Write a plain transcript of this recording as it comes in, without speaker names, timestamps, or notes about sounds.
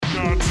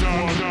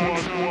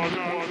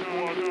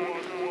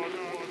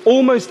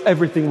almost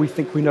everything we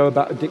think we know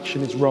about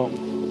addiction is wrong.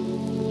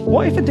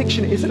 What if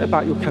addiction isn't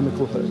about your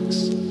chemical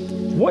hooks?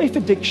 What if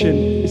addiction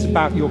is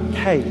about your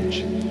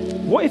cage?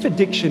 What if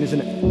addiction is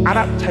an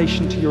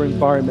adaptation to your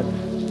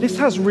environment? This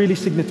has really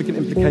significant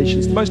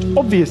implications. The most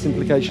obvious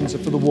implications are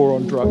for the war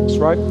on drugs,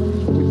 right?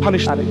 We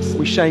punish addicts,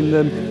 we shame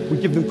them, we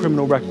give them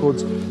criminal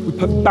records, we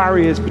put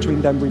barriers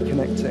between them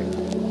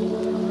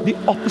reconnecting. The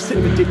opposite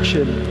of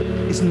addiction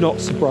is not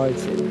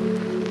sobriety.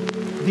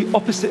 The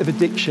opposite of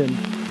addiction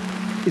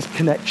is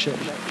connection.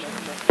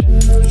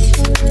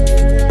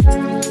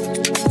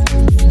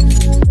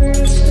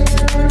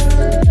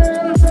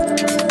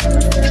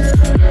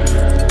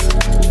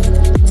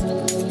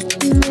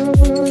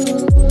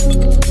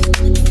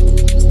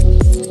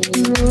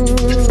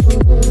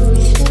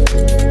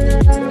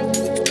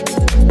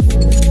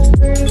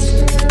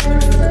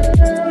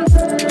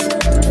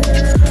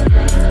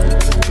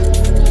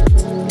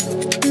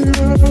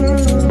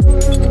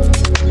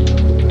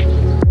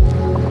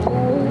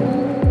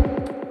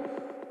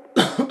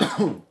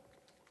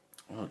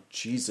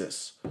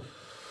 Jesus.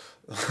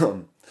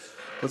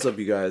 What's up,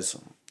 you guys?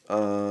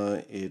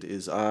 It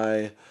is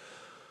I,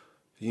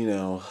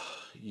 your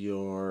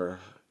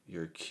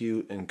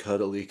cute and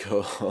cuddly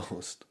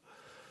co-host,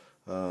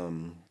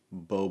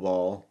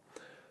 Boball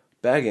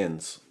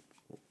Baggins.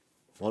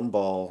 One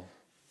ball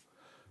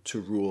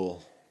to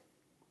rule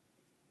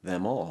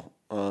them all.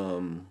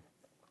 That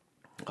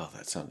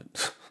sounded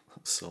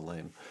so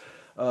lame.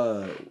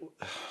 I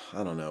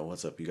don't know.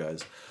 What's up, you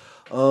guys?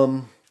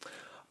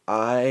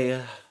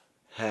 I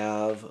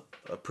have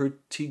a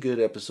pretty good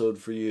episode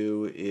for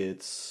you.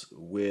 It's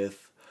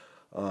with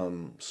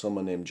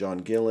someone named John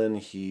Gillen.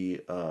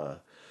 He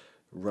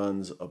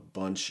runs a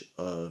bunch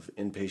of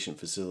inpatient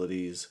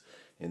facilities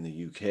in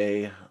the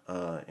UK,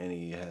 and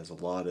he has a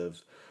lot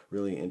of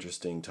really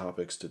interesting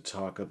topics to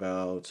talk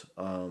about.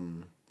 I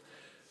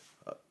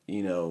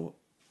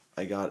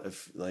got a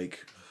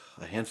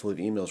handful of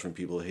emails from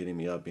people hitting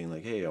me up being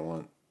like, hey, I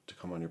want to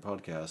come on your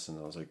podcast. And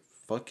I was like,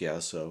 fuck yeah.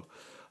 So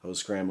I was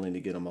scrambling to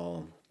get them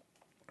all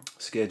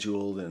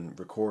scheduled and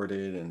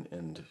recorded,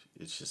 and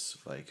it's just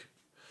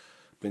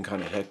been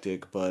kind of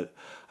hectic, but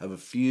I have a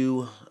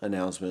few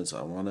announcements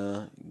I want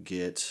to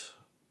get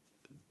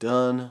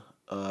done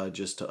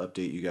just to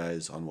update you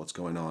guys on what's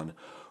going on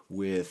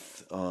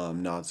with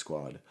Nod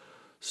Squad.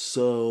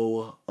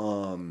 So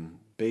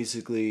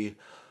basically,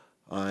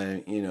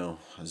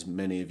 as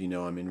many of you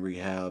know, I'm in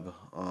rehab.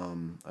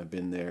 I've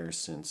been there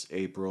since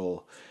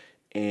April,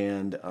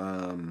 and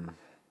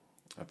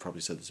I've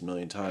probably said this a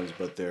million times,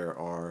 but there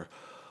are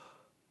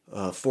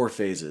 4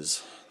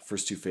 phases.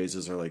 First 2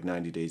 phases are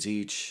 90 days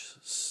each.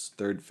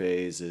 Third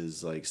phase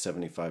is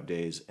 75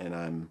 days, and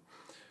I'm,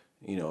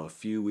 a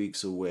few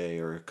weeks away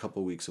or a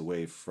couple weeks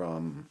away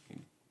from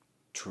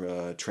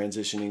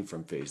transitioning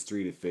from phase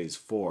 3 to phase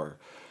 4.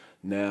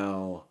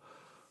 Now,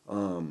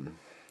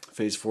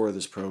 phase 4 of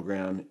this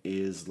program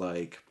is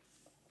kind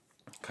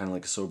of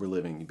like sober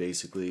living.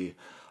 Basically,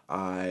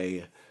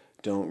 I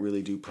don't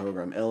really do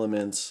program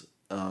elements,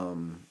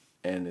 and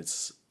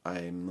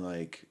I'm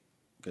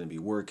going to be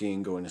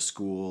working, going to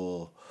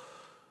school,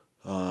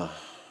 and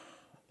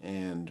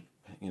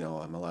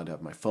I'm allowed to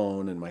have my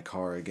phone and my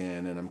car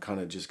again, and I'm kind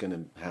of just going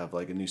to have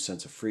a new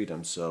sense of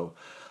freedom. So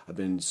I've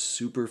been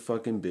super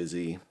fucking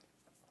busy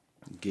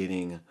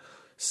getting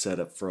set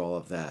up for all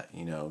of that,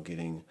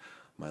 getting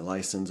my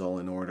license all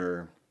in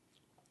order,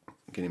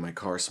 getting my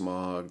car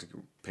smogged,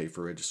 pay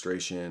for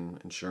registration,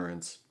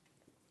 insurance,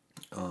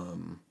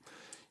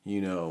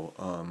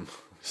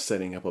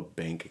 setting up a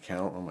bank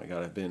account. Oh my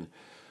God,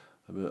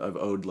 I've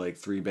owed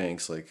 3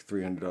 banks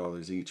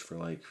 $300 each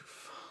for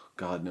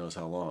God knows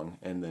how long,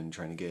 and then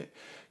trying to get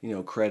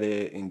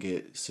credit and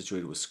get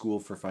situated with school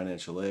for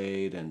financial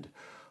aid, and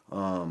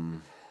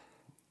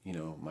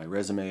my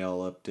resume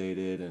all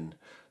updated and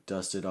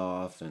dusted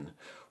off, and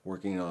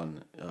working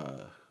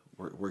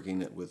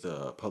with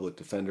a public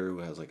defender who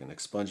has an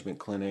expungement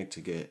clinic to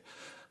get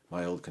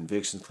my old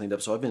convictions cleaned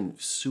up. So I've been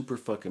super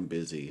fucking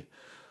busy.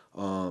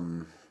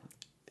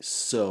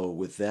 So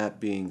with that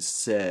being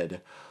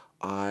said,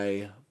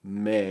 I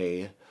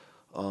may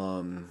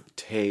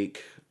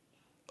take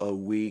a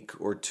week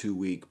or 2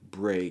 week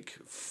break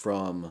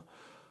from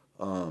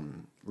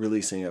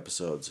releasing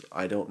episodes.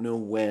 I don't know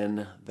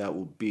when that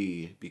will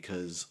be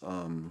because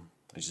I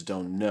just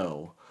don't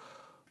know.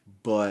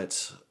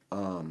 But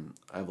I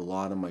have a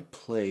lot on my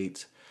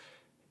plate,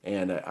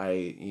 and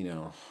I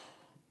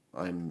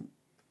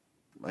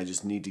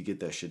just need to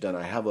get that shit done.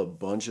 I have a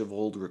bunch of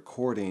old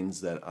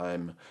recordings that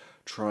I'm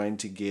trying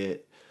to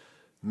get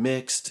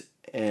mixed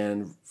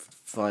and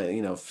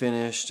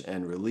finished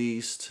and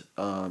released,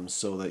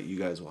 so that you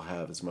guys will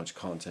have as much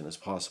content as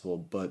possible.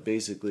 But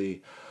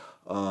basically,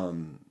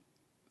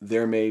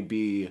 there may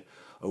be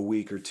a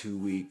week or 2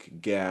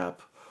 week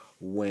gap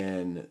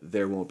when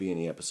there won't be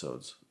any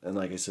episodes. And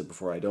like I said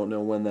before, I don't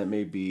know when that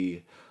may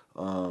be.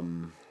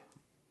 I'll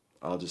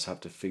just have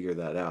to figure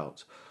that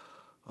out.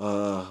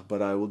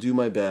 But I will do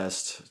my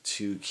best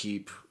to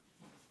keep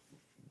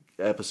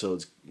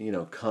episodes,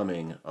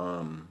 coming.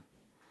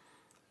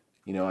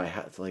 you know, I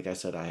have, like I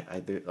said,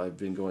 I've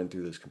been going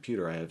through this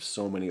computer. I have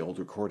so many old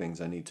recordings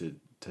I need to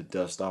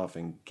dust off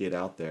and get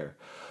out there.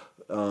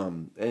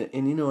 And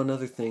you know,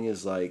 another thing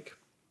is like,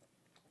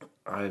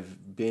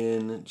 I've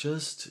been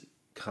just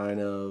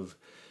kind of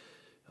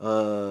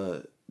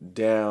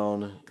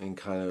down and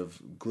kind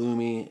of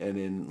gloomy and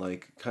in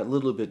like kind of a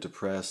little bit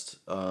depressed,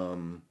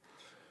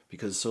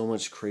 because so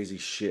much crazy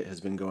shit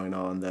has been going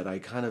on that I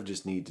kind of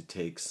just need to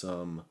take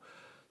some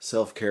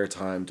self-care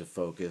time to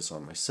focus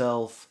on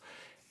myself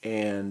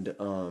and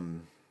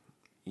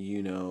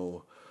you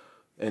know,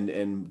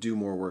 and do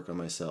more work on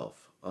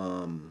myself.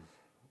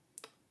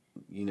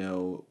 You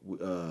know,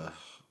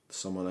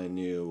 someone I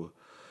knew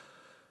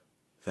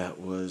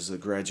that was a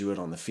graduate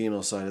on the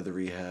female side of the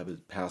rehab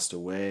had passed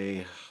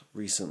away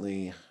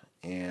recently,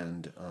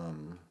 and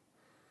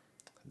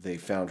they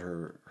found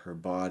her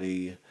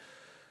body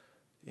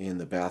in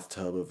the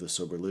bathtub of the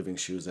sober living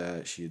she was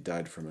at. She had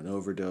died from an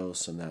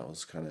overdose, and that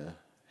was kind of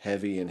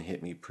heavy and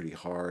hit me pretty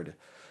hard.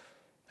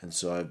 And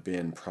so I've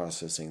been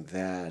processing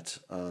that.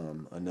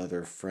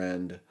 Another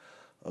friend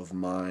of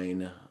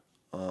mine,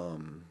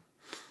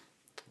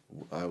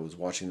 I was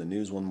watching the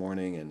news one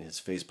morning and his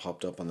face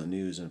popped up on the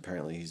news, and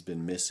apparently he's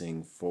been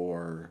missing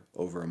for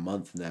over a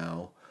month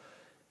now.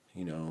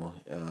 You know,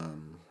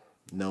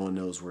 no one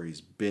knows where he's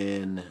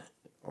been,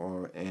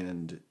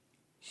 and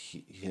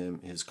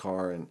his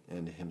car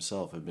and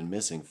himself have been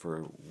missing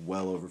for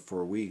well over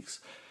 4 weeks,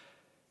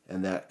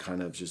 and that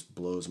kind of just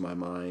blows my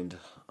mind.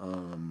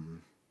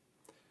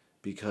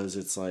 Because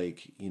it's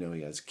like, you know,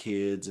 he has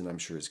kids, and I'm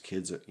sure his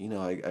kids are, you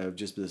know, I've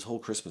just, this whole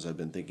Christmas I've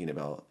been thinking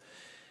about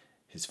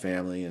his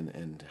family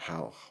and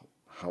how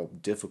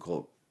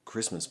difficult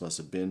Christmas must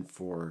have been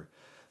for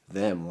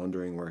them,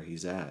 wondering where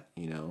he's at,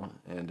 you know.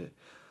 And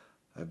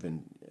I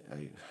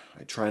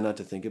try not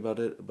to think about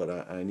it,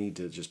 but I need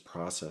to just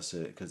process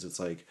it, because it's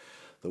like,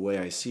 the way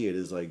I see it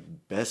is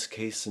like, best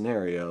case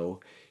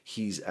scenario,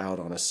 he's out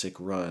on a sick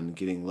run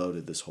getting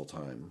loaded this whole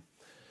time.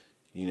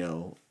 You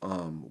know,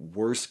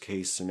 worst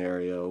case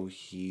scenario,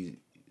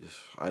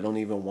 I don't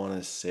even want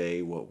to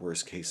say what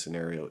worst case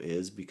scenario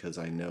is, because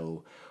I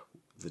know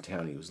the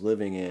town he was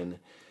living in,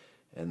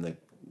 and the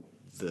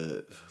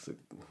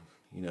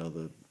you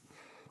know,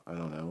 I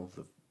don't know,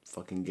 the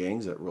fucking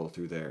gangs that roll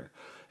through there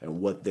and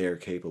what they're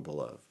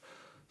capable of.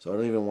 So I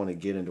don't even want to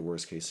get into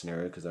worst case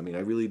scenario, because I mean,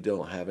 I really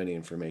don't have any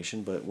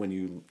information. But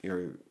when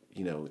you're,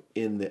 you know,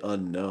 in the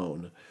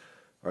unknown,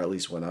 or at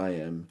least when I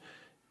am,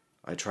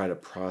 I try to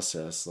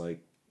process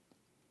like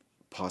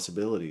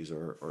possibilities,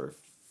 or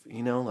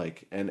you know,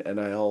 like, and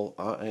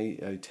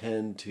I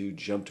tend to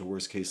jump to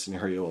worst case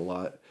scenario a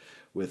lot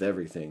with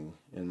everything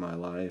in my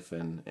life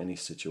and any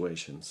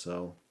situation.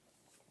 So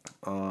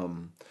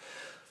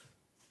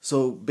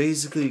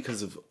basically,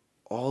 because of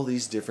all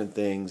these different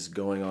things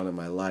going on in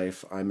my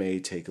life, I may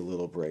take a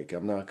little break.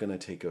 I'm not going to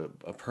take a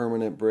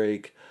permanent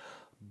break,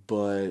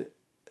 but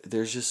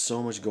there's just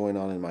so much going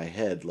on in my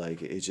head.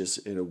 Like, it's just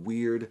in a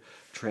weird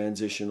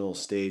transitional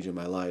stage in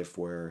my life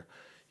where,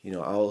 you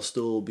know, I'll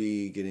still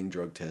be getting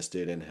drug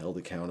tested and held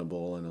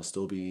accountable, and I'll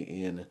still be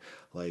in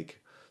like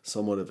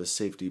somewhat of a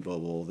safety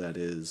bubble that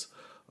is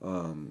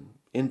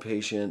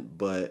inpatient,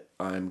 but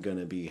I'm going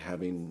to be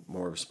having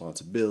more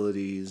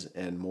responsibilities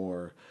and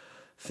more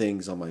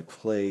things on my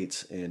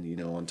plate, and, you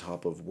know, on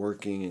top of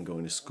working and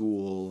going to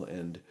school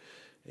and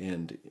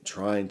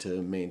trying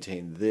to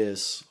maintain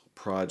this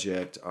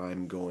project,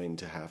 I'm going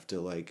to have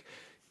to like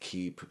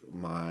keep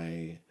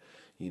my,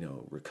 you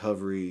know,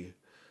 recovery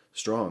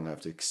strong. I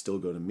have to still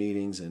go to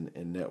meetings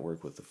and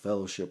network with the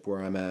fellowship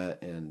where I'm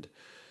at, and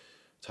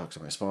talk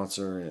to my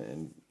sponsor,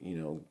 and you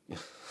know, I'm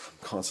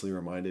constantly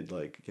reminded,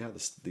 like, yeah,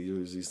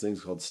 there's these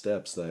things called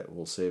steps that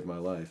will save my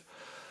life.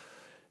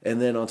 And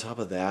then on top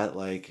of that,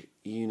 like,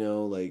 you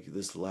know, like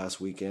this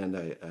last weekend,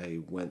 I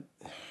went,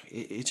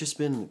 it's just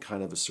been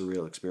kind of a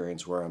surreal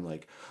experience where I'm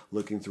like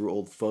looking through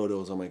old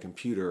photos on my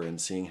computer and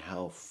seeing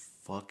how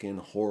fucking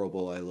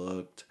horrible I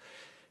looked.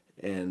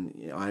 And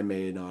you know, I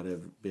may not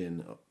have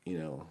been, you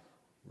know,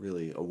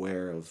 really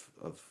aware of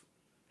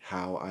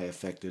how I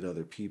affected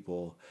other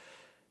people.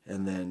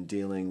 And then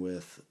dealing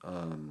with,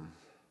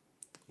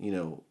 you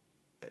know,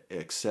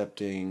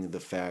 accepting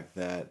the fact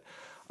that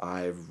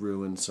I've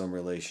ruined some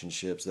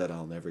relationships, that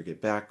I'll never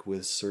get back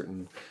with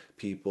certain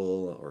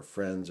people or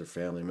friends or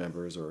family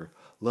members or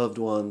loved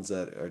ones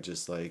that are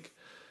just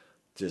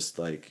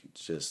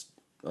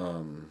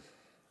don't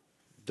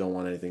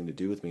want anything to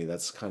do with me.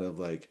 That's kind of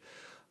like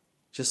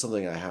just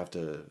something I have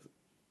to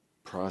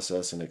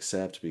process and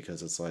accept,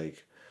 because it's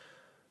like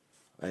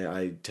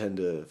I tend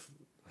to,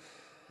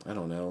 I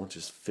don't know,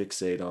 just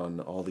fixate on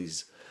all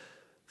these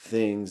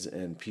things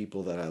and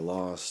people that I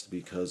lost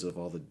because of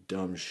all the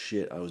dumb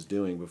shit I was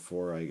doing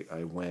before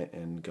I went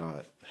and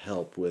got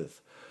help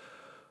with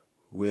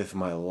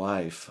my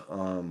life.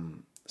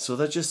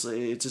 So it's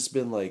just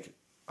been like,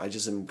 I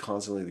just am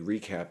constantly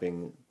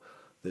recapping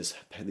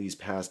these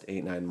past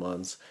 8-9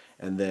 months,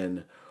 and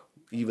then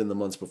even the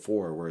months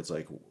before, where it's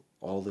like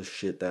all the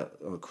shit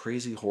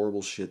crazy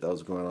horrible shit that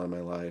was going on in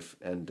my life.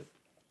 And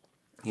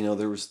you know,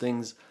 there was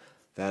things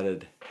that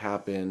had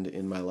happened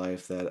in my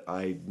life that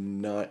I'm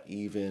not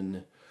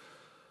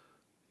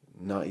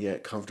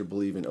yet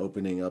comfortable even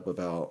opening up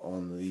about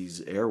on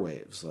these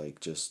airwaves. Like,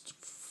 just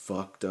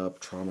fucked up,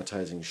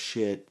 traumatizing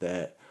shit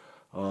that,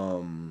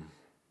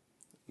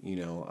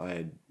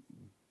 I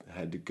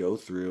had to go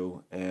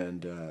through,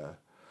 and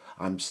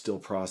I'm still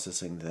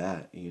processing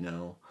that,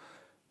 and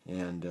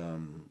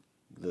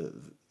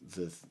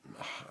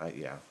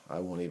I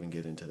won't even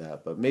get into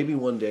that, but maybe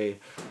one day,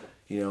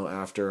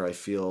 after I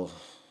feel,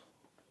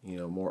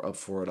 more up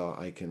for it,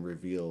 I can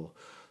reveal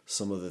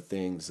some of the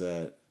things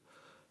that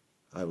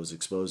I was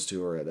exposed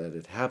to or that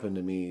had happened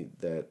to me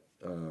that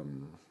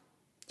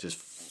just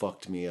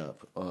fucked me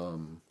up.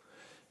 And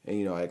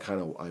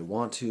I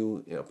want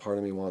to, part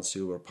of me wants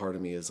to, or part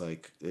of me is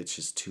like, it's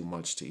just too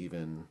much to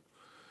even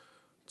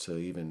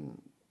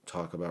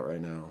talk about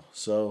right now.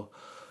 So,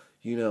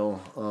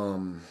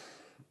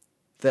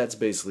 that's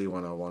basically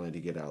what I wanted to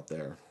get out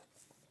there.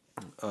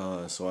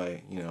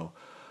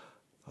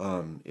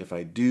 If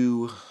I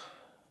do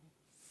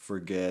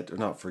forget, or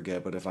not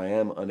forget, but if I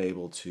am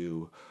unable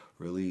to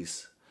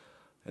release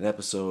an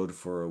episode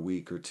for a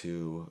week or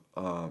two,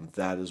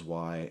 that is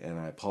why, and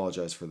I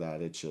apologize for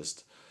that. It's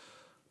just,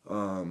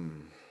 I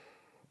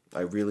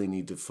really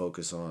need to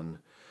focus on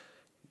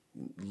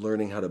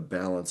learning how to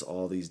balance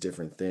all these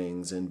different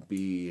things and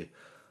be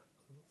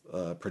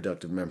a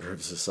productive member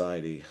of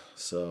society.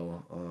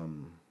 So,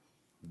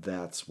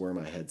 that's where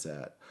my head's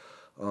at.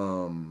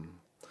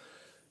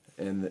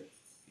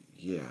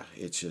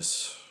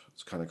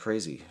 It's kind of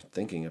crazy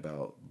thinking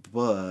about,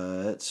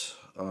 but,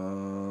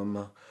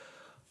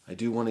 I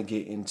do want to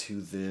get into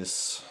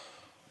this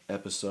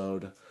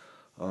episode,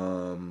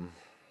 and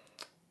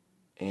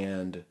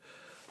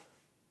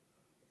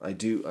I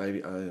just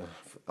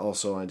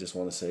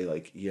want to say,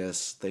 like,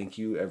 yes, thank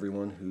you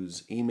everyone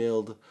who's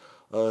emailed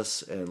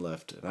us and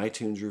left an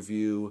iTunes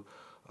review.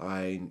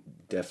 I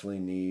definitely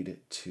need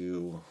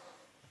to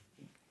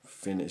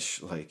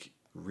finish, like,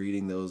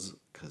 reading those,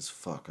 because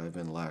fuck, I've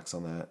been lax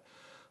on that.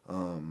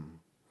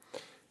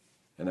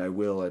 And I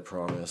will, I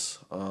promise.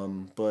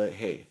 But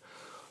hey,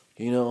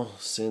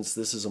 since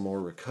this is a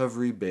more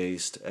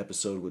recovery-based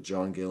episode with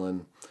John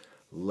Gillen,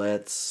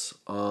 let's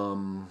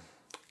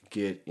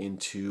get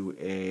into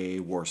a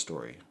war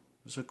story.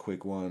 Just a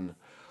quick one,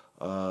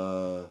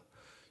 for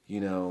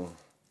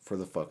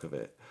the fuck of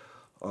it.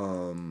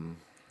 And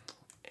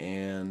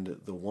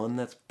the one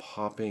that's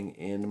popping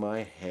in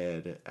my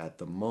head at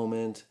the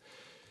moment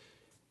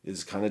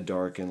is kind of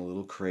dark and a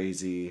little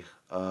crazy.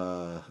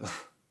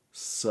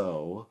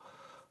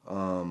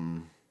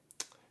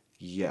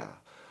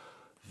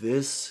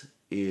 This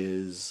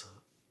is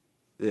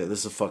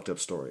a fucked up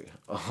story.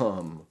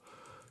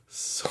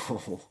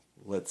 So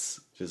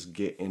let's just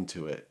get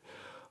into it.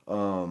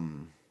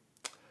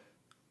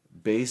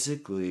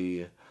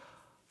 Basically,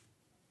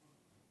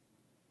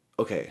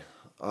 okay,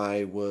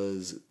 I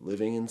was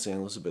living in San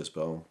Luis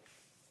Obispo,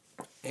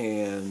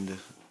 and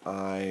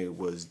I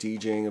was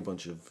DJing a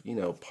bunch of,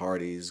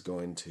 parties, I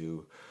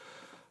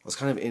was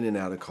kind of in and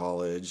out of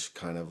college,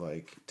 kind of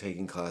like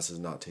taking classes,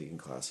 not taking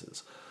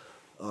classes.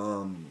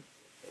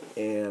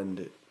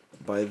 And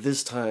by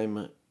this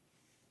time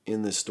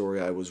in this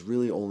story, I was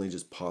really only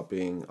just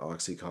popping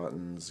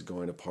Oxycontins,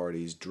 going to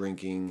parties,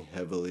 drinking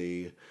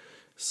heavily,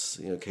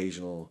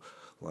 occasional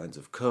lines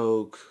of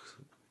coke,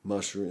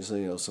 mushrooms,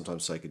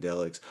 sometimes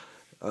psychedelics.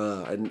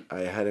 I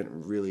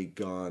hadn't really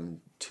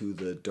gone to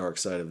the dark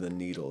side of the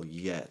needle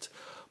yet,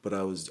 but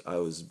I was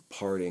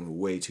partying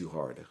way too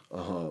hard,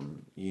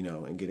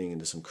 and getting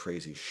into some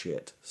crazy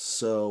shit.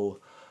 So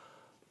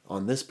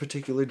on this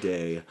particular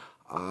day,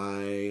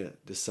 I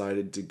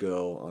decided to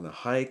go on a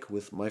hike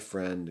with my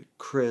friend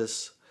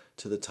Chris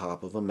to the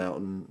top of a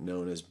mountain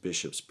known as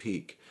Bishop's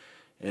Peak.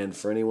 And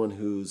for anyone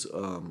who's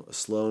a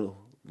SLO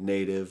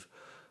native,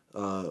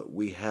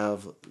 we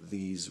have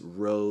these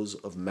rows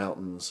of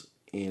mountains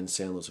in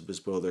San Luis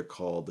Obispo. They're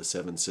called the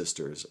Seven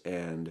Sisters,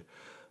 and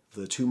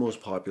the two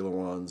most popular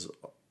ones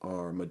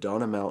are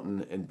Madonna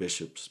Mountain and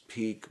Bishop's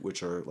Peak,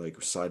 which are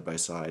like side by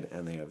side,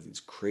 and they have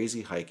these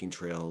crazy hiking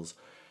trails,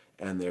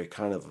 and they're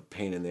kind of a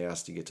pain in the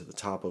ass to get to the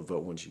top of,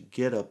 but once you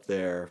get up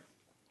there,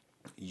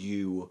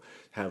 you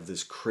have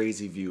this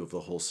crazy view of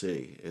the whole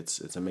city. It's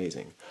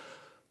amazing.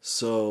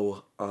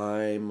 So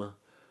I'm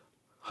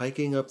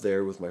hiking up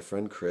there with my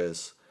friend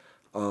Chris,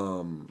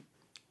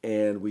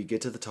 and we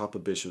get to the top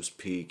of Bishop's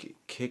Peak,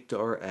 kicked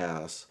our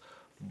ass,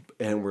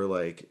 and we're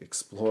like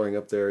exploring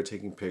up there,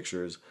 taking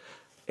pictures,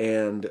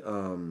 and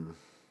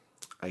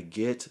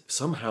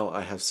somehow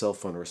I have cell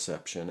phone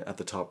reception at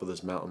the top of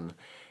this mountain,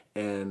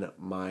 and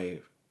my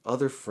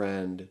other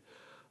friend,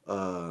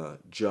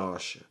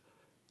 Josh,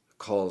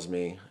 calls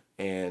me,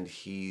 and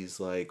he's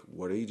like,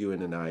 "What are you doing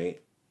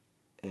tonight?"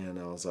 And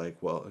I was like,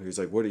 well, he's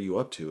like, "What are you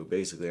up to?"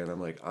 basically. And I'm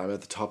like, "I'm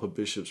at the top of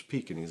Bishop's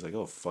Peak." And he's like,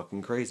 "Oh,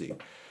 fucking crazy."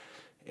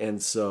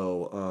 And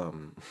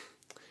so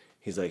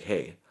he's like,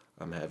 "Hey,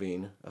 I'm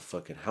having a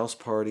fucking house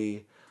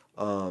party,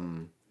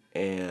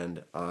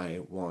 and I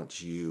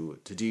want you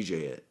to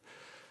DJ it."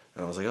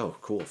 And I was like, "Oh,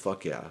 cool,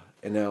 fuck yeah."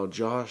 And now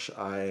Josh,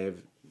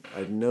 I've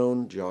I'd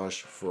known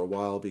Josh for a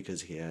while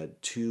because he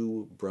had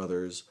two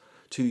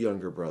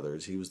younger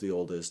brothers. He was the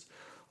oldest.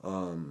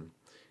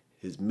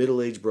 His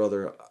middle-aged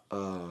brother,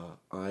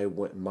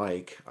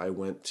 Mike, I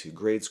went to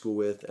grade school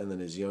with, and then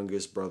his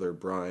youngest brother,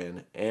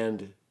 Brian,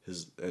 and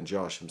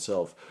Josh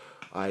himself,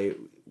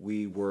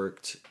 we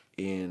worked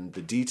in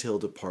the detail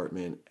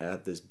department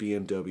at this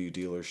BMW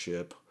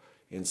dealership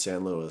in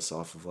San Luis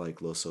off of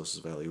like Los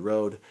Osos Valley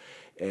Road.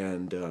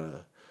 And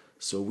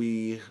so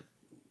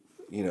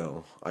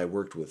I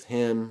worked with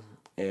him,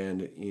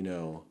 and,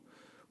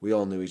 we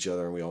all knew each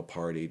other and we all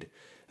partied,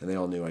 and they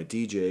all knew I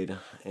DJ'd,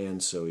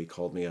 and so he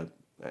called me up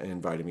and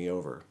invited me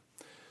over.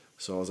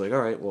 So I was like,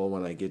 all right, well,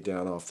 when I get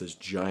down off this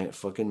giant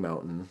fucking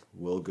mountain,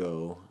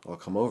 I'll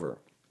come over.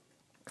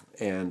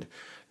 And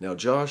now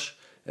Josh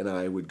and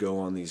I would go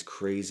on these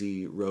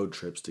crazy road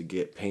trips to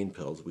get pain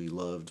pills. We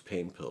loved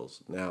pain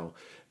pills. Now,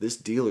 this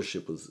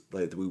dealership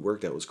that we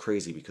worked at was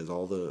crazy because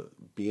all the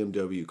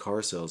BMW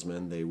car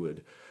salesmen, they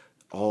were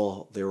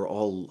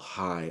all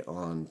high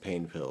on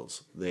pain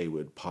pills. They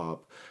would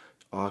pop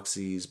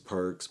oxys,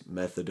 perks,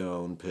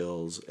 methadone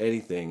pills,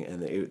 anything,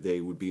 and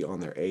they would be on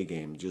their A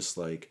game, just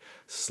like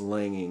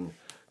slanging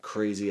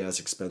crazy ass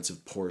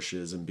expensive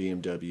Porsches and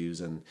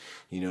BMWs. And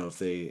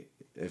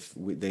if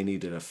they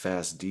needed a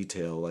fast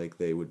detail, like,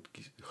 they would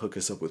hook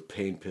us up with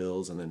pain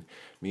pills, and then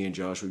me and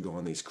Josh would go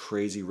on these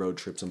crazy road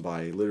trips and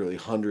buy literally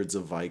hundreds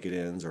of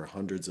Vicodins or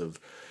hundreds of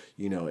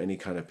any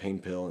kind of pain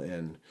pill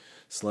and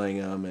slang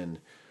them. And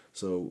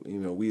so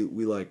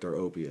we liked our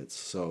opiates.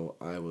 So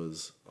I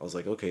was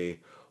like,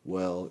 okay,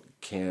 well,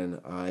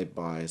 can I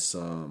buy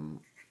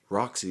some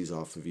Roxy's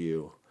off of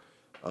you?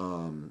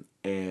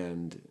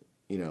 And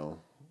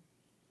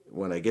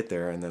when I get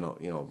there, and then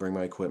I'll bring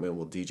my equipment,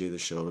 we'll DJ the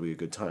show, it'll be a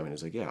good time. And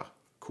he's like, yeah,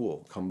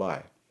 cool, come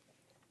by.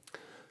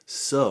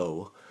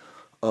 So,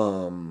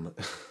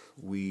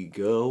 we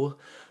go,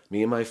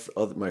 me and my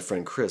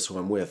friend Chris, who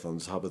I'm with, on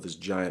the top of this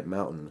giant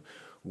mountain.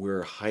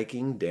 We're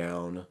hiking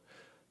down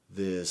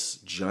this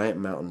giant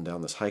mountain,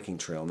 down this hiking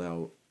trail.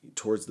 Now,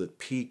 towards the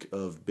peak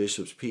of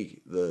Bishop's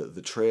Peak,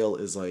 the trail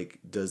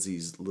does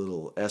these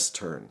little S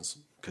turns,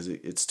 because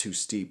it's too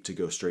steep to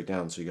go straight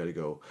down, so you got to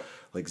go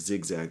like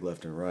zigzag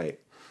left and right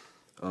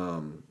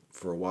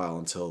for a while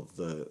until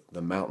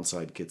the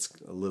mountainside gets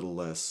a little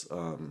less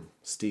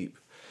steep.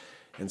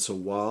 And so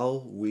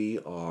while we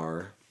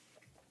are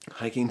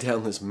hiking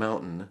down this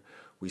mountain,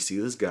 we see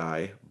this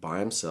guy by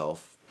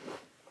himself,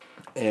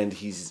 and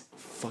he's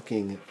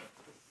fucking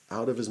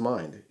out of his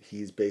mind.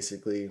 He's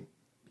basically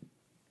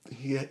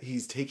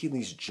he's taking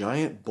these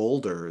giant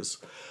boulders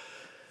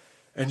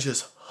and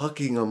just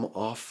hucking them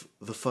off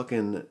the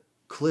fucking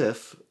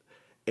cliff,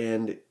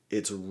 and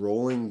it's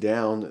rolling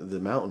down the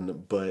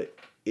mountain, but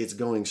it's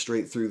going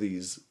straight through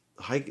these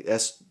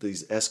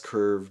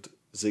S-curved,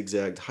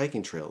 zigzagged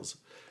hiking trails,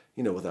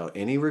 without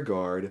any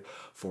regard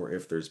for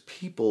if there's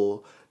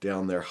people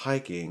down there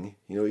hiking.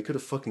 He could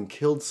have fucking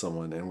killed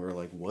someone. And we're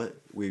like, what?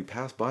 We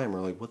passed by him,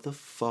 we're like, what the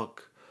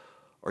fuck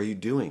are you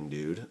doing,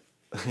 dude?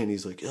 And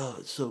he's like, oh,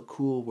 it's so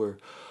cool where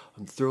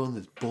I'm throwing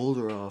this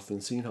boulder off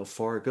and seeing how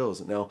far it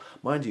goes. Now,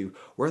 mind you,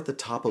 we're at the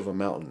top of a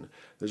mountain.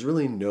 There's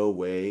really no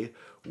way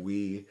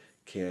we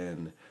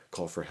can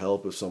call for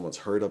help if someone's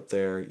hurt up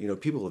there.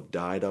 People have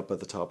died up at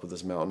the top of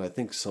this mountain. I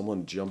think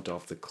someone jumped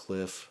off the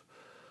cliff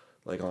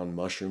like on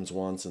mushrooms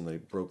once, and they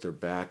broke their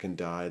back and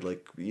died.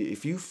 Like,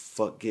 if you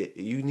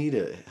you need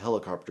a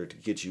helicopter to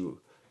get you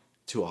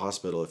to a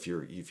hospital if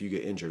you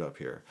get injured up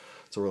here.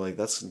 So we're like,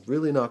 that's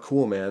really not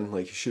cool, man.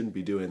 Like, you shouldn't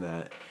be doing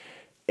that.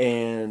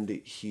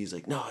 And he's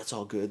like, no, it's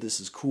all good.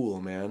 This is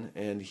cool, man.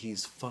 And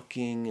he's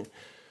fucking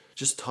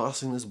just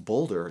tossing this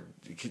boulder,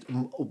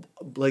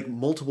 like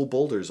multiple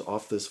boulders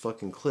off this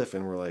fucking cliff.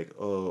 And we're like,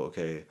 oh,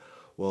 okay,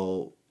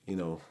 well,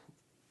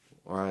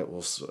 all right,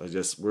 well,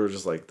 we're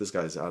just like, this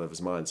guy's out of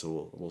his mind,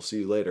 so we'll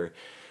see you later.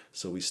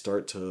 So we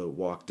start to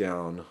walk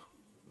down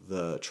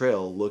the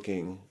trail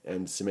looking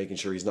and making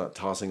sure he's not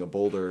tossing a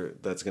boulder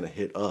that's going to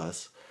hit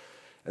us.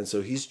 And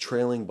so he's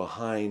trailing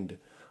behind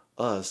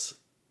us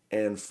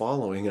and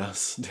following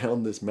us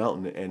down this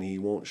mountain, and he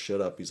won't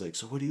shut up. He's like,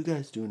 so what are you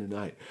guys doing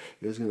tonight?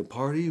 You guys going to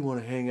party? You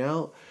want to hang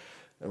out?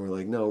 And we're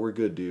like, no, we're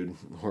good, dude.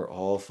 We're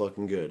all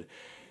fucking good.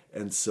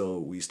 And so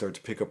we start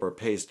to pick up our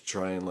pace to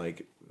try and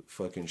like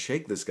fucking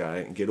shake this guy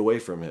and get away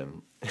from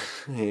him.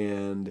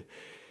 And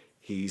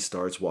he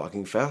starts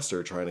walking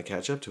faster, trying to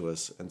catch up to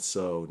us. And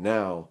so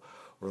now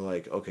we're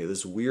like, okay,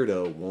 this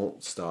weirdo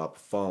won't stop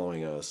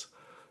following us.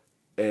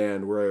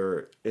 And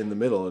we're in the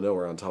middle of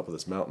nowhere on top of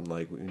this mountain.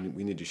 Like,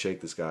 we need to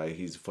shake this guy.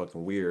 He's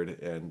fucking weird.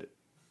 And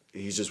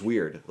he's just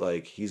weird.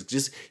 Like, he's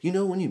just,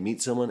 when you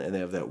meet someone and they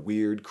have that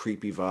weird,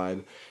 creepy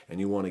vibe and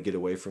you want to get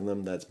away from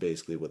them, that's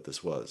basically what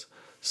this was.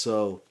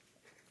 So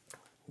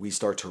we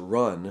start to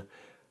run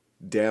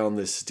down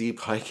this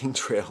steep hiking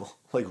trail,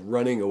 like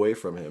running away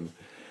from him.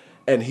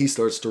 And he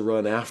starts to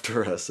run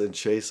after us and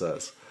chase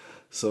us.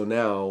 So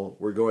now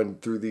we're going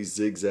through these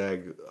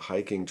zigzag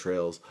hiking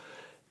trails.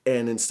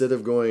 And instead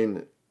of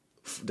going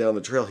down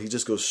the trail, he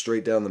just goes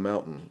straight down the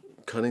mountain,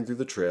 cutting through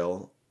the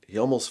trail. He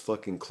almost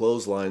fucking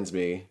clotheslines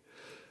me.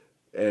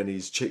 and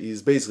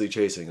he's basically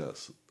chasing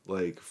us,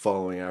 like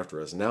following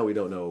after us. And now we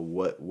don't know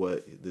what's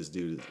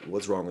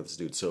wrong with this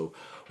dude. So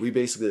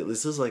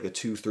this is like a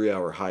 2-3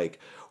 hour hike.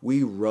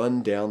 We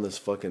run down this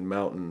fucking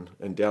mountain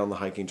and down the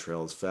hiking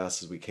trail as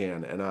fast as we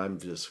can, and I'm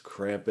just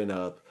cramping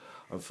up.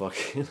 I'm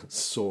fucking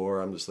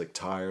sore. I'm just like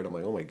tired. I'm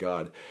like, oh my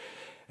God.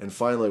 And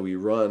finally we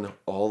run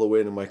all the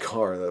way to my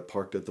car that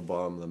parked at the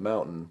bottom of the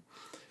mountain.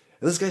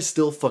 And this guy's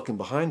still fucking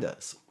behind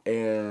us.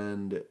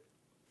 And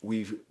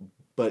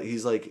but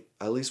he's like,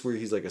 at least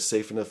he's like a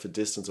safe enough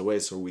distance away.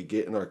 So we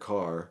get in our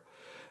car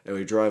and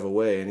we drive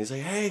away, and he's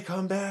like, hey,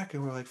 come back.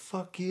 And we're like,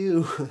 fuck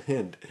you.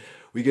 And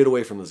we get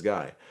away from this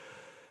guy.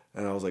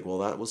 And I was like, well,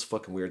 that was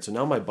fucking weird. So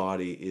now my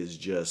body is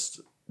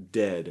just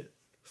dead,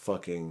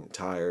 fucking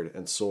tired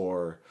and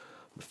sore.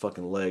 My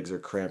fucking legs are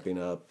cramping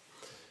up.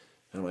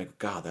 And I'm like,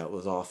 God, that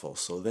was awful.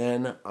 So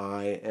then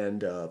I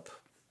end up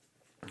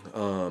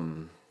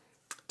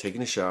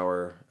taking a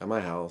shower at my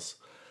house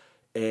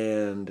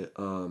and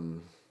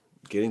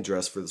getting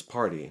dressed for this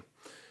party.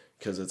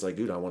 Because it's like,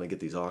 dude, I want to get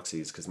these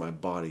oxys because my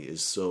body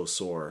is so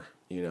sore,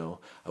 you know.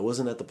 I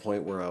wasn't at the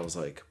point where I was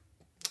like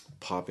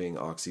popping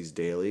oxys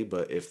daily,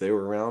 but if they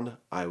were around,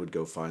 I would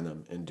go find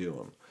them and do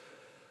them.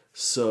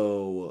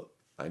 So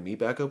I meet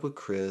back up with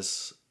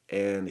Chris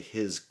and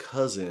his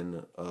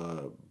cousin,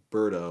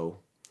 Berto,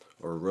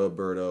 or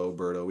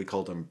Roberto. We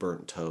called him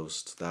Burnt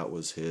Toast. That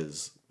was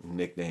his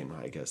nickname,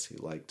 I guess he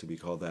liked to be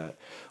called that.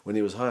 When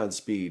he was high on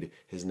speed,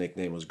 his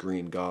nickname was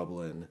Green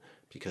Goblin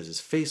because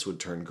his face would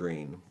turn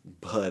green.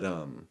 But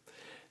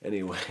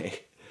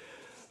anyway,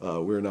 we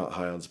were not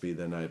high on speed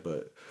that night.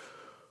 But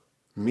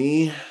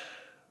me,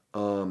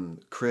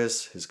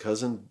 Chris, his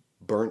cousin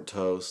Burnt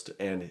Toast,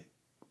 and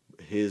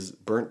his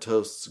Burnt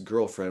Toast's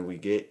girlfriend, we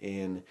get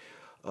in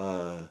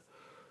Burnt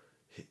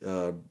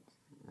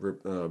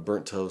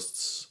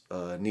Toast's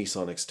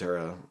Nissan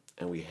Xterra,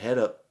 and we head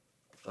up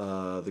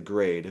the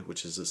grade,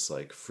 which is this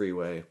like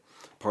freeway,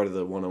 part of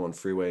the 101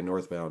 freeway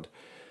northbound,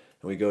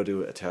 and we go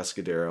to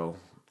Atascadero,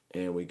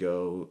 and we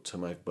go to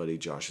my buddy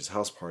Josh's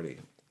house party.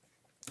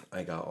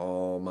 I got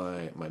all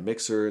my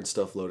mixer and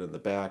stuff loaded in the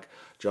back.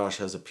 Josh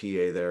has a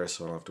PA there,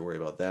 so I don't have to worry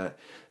about that.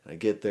 And I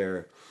get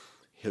there,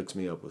 he hooks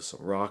me up with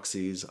some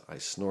Roxy's. I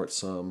snort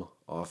some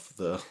off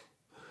the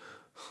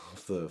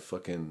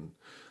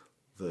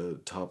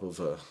top of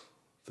the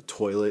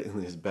toilet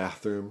in his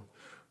bathroom,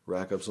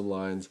 rack up some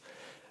lines,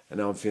 and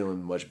now I'm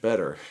feeling much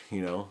better,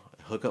 you know.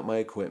 I hook up my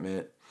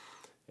equipment,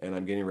 and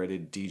I'm getting ready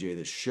to DJ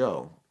this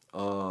show.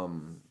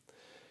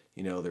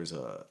 You know, there's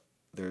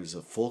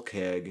a full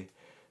keg.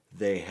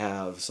 They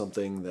have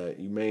something that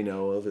you may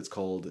know of. It's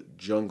called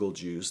Jungle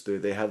Juice.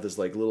 They have this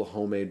like little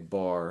homemade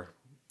bar,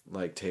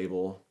 like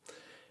table,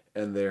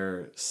 and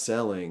they're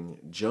selling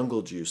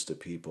Jungle Juice to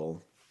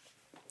people.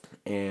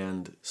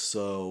 And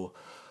so,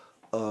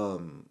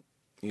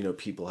 you know,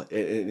 people,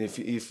 and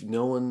if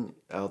no one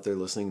out there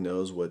listening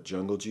knows what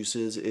Jungle Juice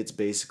is, it's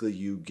basically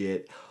you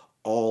get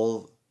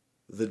all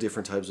the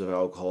different types of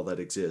alcohol that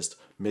exist,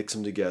 mix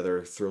them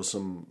together, throw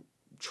some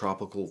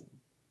tropical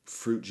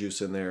fruit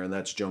juice in there, and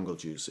that's Jungle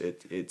Juice.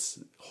 It's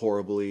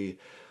horrible.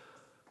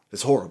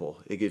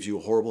 It gives you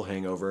a horrible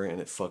hangover, and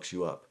it fucks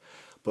you up.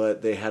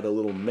 But they had a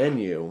little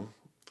menu,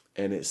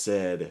 and it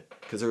said,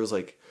 because there was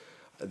like,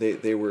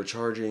 they were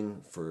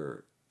charging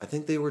for, I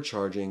think they were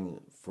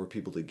charging for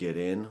people to get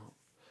in,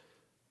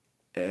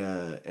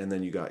 and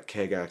then you got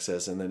keg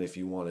access, and then if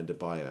you wanted to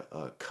buy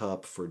a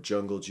cup for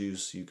Jungle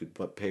Juice, you could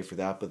pay for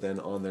that. But then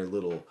on their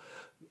little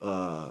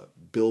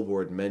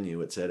billboard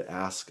menu, it said,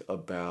 ask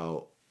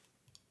about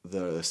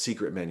the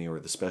secret menu or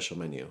the special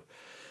menu.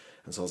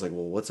 And so I was like,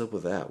 well, what's up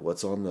with that?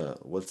 What's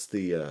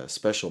the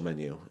special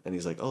menu? And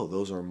he's like, oh,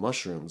 those are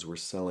mushrooms. We're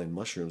selling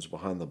mushrooms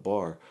behind the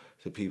bar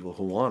to people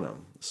who want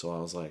them. So I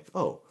was like,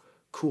 oh,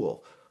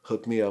 cool.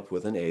 Hook me up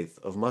with an eighth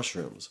of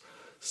mushrooms.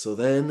 So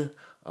then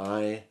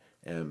I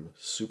am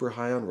super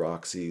high on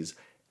Roxy's,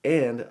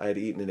 and I'd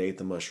eaten an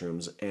eighth of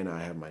mushrooms, and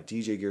I have my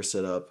DJ gear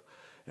set up,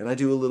 and I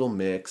do a little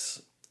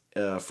mix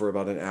for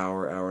about an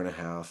hour and a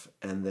half,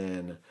 and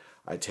then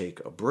I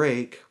take a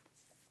break,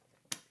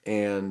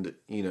 and,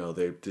 you know,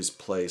 they just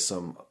play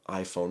some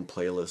iPhone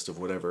playlist of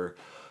whatever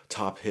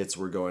top hits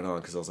were going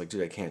on, because I was like,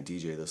 dude, I can't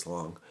DJ this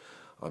long.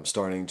 I'm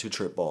starting to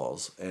trip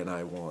balls, and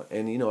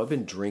you know, I've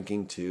been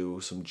drinking too,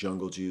 some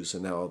Jungle Juice,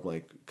 and now I'm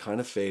like kind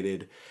of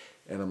faded,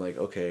 and I'm like,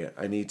 okay,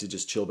 I need to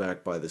just chill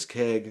back by this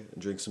keg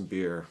and drink some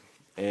beer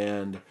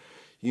and,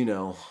 you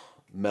know,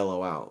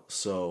 mellow out.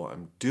 So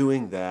I'm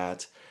doing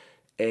that,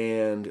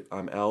 and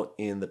I'm out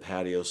in the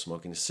patio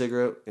smoking a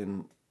cigarette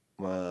in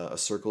a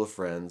circle of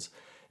friends,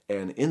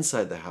 and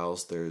inside the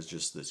house there's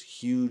just this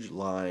huge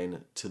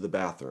line to the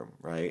bathroom,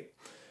 right?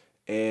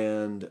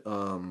 And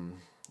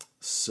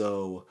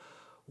so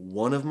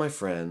one of my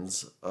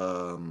friends,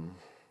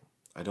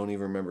 I don't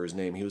even remember his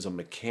name, he was a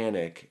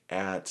mechanic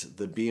at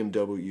the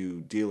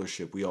BMW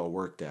dealership we all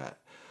worked at.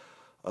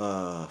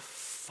 I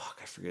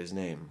forget his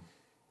name.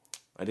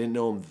 I didn't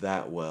know him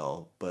that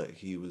well, but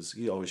he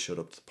always showed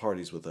up to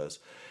parties with us.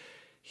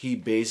 He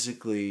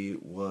basically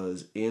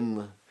was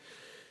in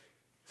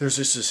there's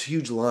just this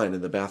huge line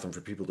in the bathroom for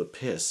people to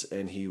piss,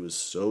 and he was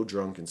so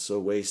drunk and so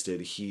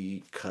wasted,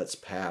 he cuts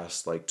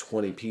past like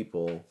 20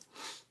 people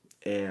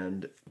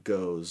and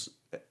goes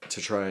to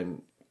try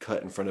and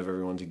cut in front of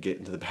everyone to get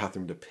into the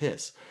bathroom to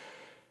piss.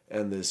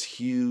 And this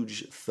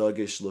huge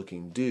thuggish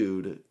looking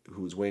dude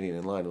who was waiting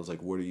in line was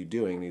like, "What are you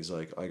doing?" And he's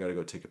like, "I gotta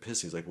go take a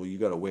piss." He's like, "Well, you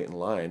gotta wait in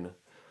line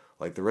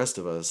like the rest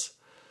of us."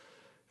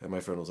 And my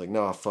friend was like,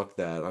 "Nah, fuck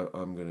that.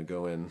 I'm gonna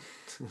go in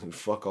and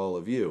fuck all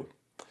of you."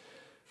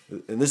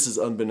 And this is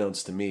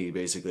unbeknownst to me.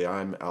 Basically,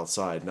 I'm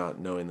outside not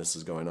knowing this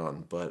is going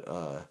on.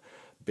 But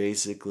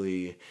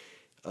basically,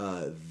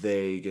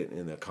 they get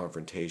in a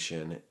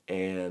confrontation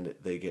and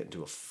they get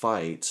into a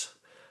fight.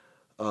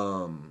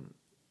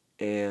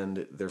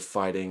 And they're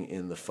fighting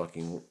in the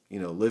fucking,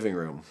 living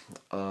room.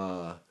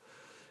 And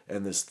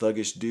this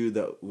thuggish dude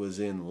that was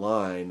in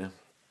line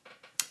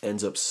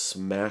ends up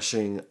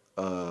smashing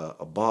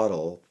a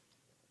bottle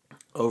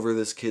over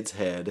this kid's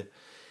head,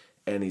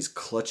 and he's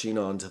clutching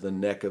onto the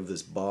neck of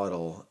this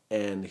bottle,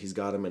 and he's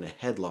got him in a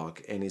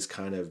headlock, and he's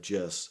kind of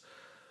just,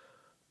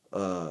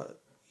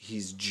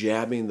 he's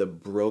jabbing the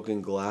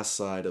broken glass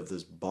side of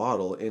this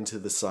bottle into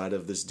the side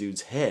of this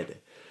dude's head,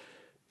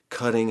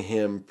 cutting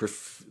him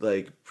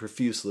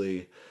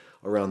profusely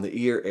around the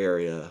ear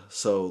area.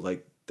 So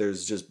like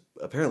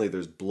apparently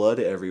there's blood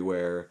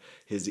everywhere.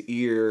 His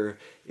ear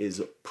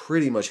is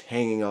pretty much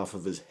hanging off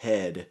of his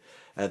head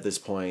at this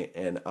point,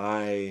 and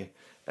I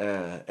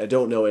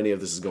don't know any of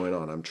this is going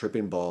on. I'm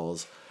tripping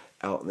balls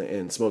out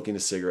and smoking a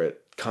cigarette,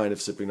 kind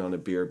of sipping on a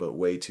beer, but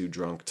way too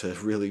drunk to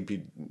really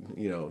be,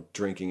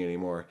 drinking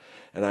anymore.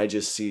 And I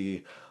just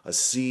see a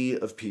sea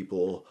of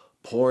people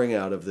pouring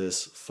out of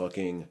this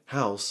fucking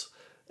house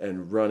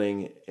and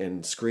running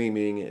and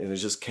screaming, and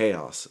it's just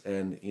chaos.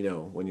 And,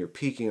 when you're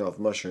peaking off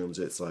mushrooms,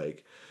 it's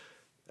like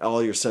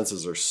all your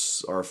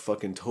senses are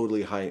fucking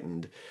totally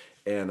heightened.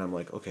 And I'm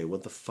like, okay,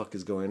 what the fuck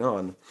is going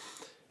on?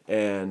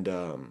 And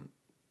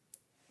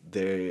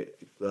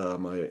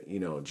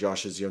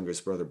Josh's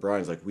youngest brother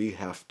Brian's like, we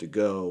have to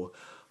go.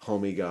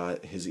 Homie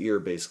got his ear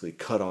basically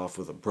cut off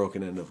with a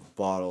broken end of a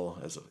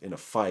bottle in a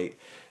fight,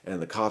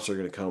 and the cops are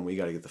gonna come. We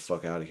got to get the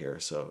fuck out of here.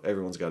 So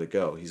everyone's got to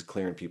go. He's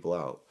clearing people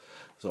out.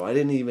 So I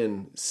didn't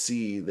even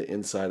see the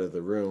inside of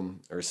the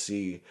room or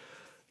see,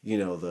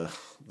 the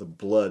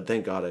blood.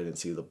 Thank God I didn't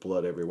see the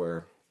blood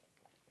everywhere,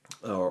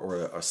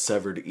 or a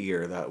severed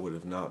ear. That would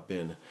have not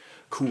been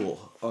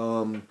cool.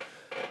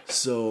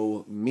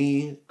 So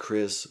me,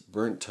 Chris,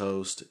 Burnt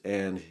Toast,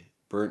 and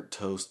Burnt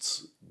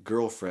Toast's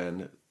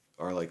girlfriend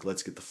are like,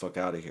 let's get the fuck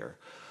out of here.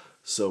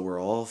 So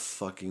we're all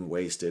fucking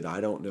wasted.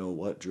 I don't know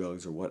what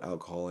drugs or what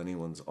alcohol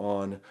anyone's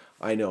on.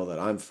 I know that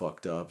I'm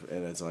fucked up,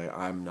 and it's like,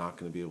 I'm not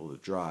going to be able to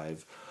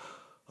drive.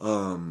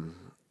 And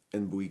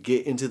we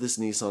get into this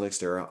Nissan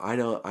Xterra. I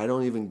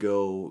don't even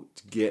go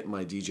to get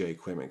my DJ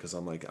equipment because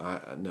I'm like,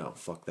 no,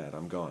 fuck that.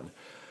 I'm gone.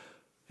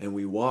 And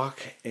we walk,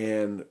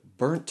 and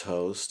Burnt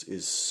Toast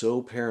is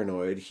so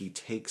paranoid, he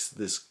takes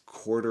this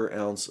 1/4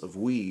 ounce of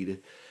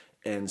weed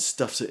and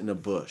stuffs it in a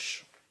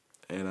bush.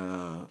 And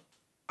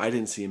I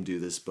didn't see him do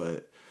this,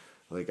 but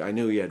like I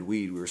knew he had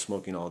weed. We were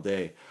smoking all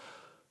day.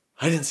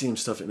 I didn't see him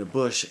stuff it in a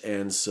bush,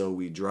 and so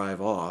we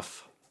drive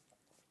off.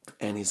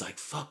 And he's like,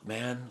 "Fuck,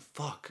 man,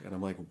 fuck." And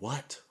I'm like,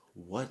 "What?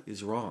 What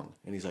is wrong?"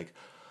 And he's like,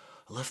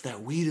 "I left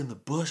that weed in the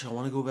bush. I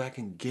want to go back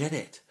and get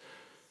it."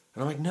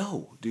 And I'm like,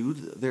 "No,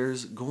 dude. Their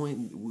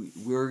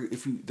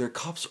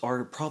cops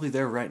are probably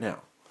there right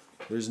now.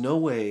 There's no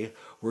way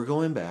we're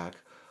going back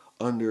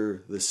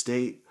under the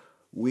state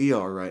we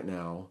are right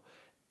now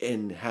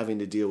and having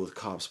to deal with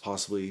cops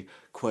possibly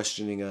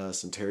questioning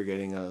us,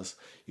 interrogating us.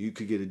 You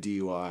could get a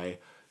DUI.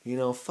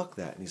 Fuck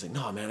that." And he's like,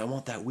 "No, man, I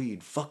want that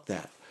weed. Fuck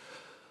that."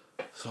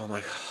 So I'm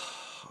like,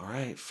 all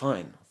right,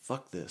 fine.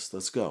 Fuck this.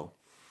 Let's go.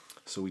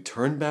 So we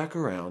turn back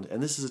around,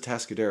 and this is a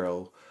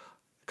Tascadero,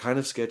 kind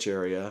of sketch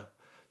area.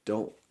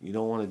 You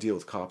don't want to deal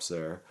with cops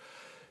there.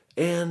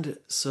 And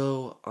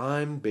so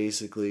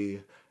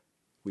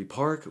we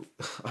park.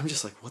 I'm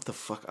just like, what the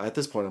fuck? At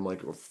this point, I'm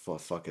like,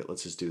 fuck it.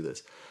 Let's just do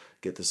this.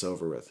 Get this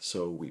over with.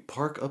 So we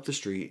park up the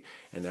street,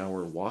 and now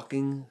we're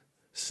walking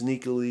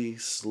sneakily,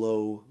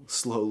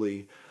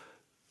 slowly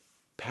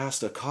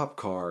past a cop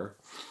car,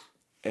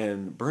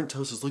 and Burnt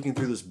Toast is looking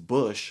through this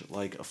bush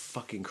like a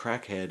fucking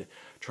crackhead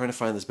trying to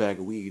find this bag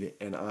of weed.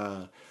 And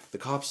the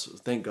cops,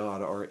 thank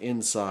God, are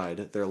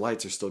inside. Their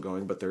lights are still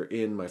going, but they're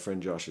in my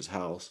friend Josh's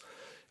house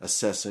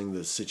assessing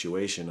the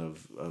situation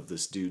of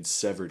this dude's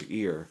severed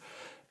ear.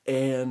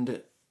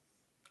 And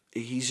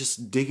he's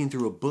just digging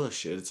through a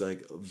bush. It's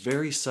like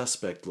very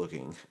suspect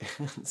looking.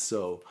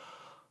 So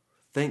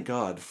thank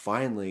God,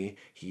 finally,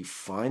 he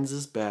finds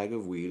this bag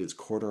of weed. It's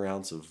 1/4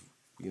 ounce of,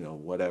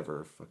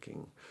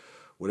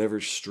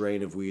 whatever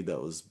strain of weed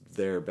that was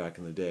there back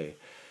in the day.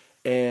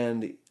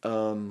 And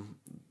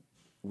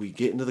we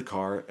get into the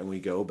car and we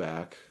go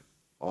back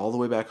all the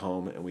way back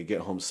home, and we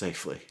get home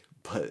safely.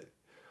 But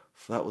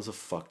that was a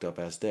fucked up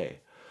ass day.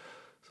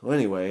 So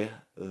anyway,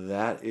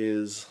 that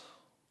is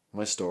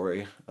my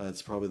story.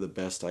 It's probably the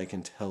best I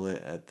can tell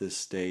it at this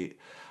state.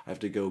 I have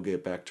to go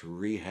get back to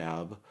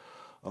rehab.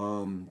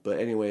 But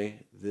anyway,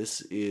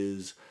 this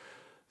is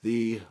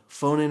the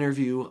phone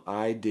interview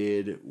I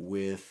did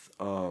with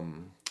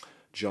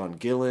John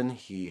Gillen.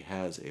 He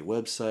has a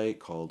website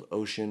called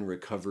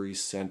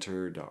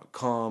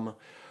oceanrecoverycenter.com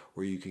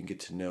where you can get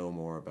to know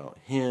more about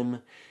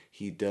him.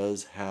 He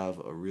does have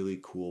a really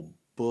cool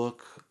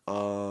book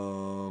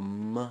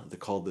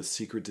called The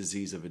Secret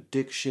Disease of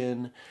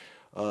Addiction.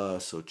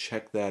 So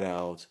check that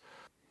out.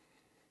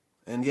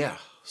 And yeah,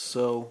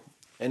 so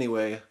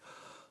anyway,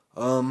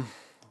 I'm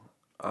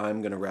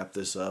going to wrap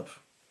this up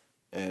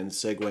and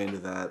segue into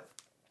that.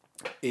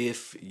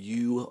 If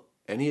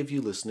any of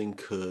you listening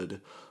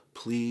could,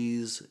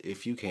 please,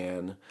 if you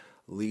can,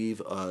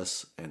 leave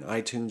us an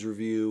iTunes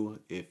review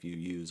if you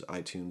use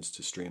iTunes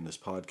to stream this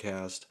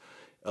podcast.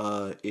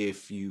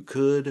 If you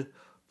could,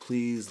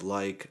 please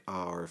like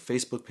our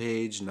Facebook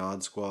page,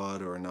 Nod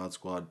Squad or Nod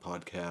Squad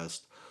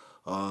Podcast.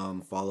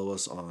 Follow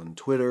us on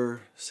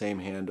Twitter, same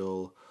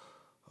handle.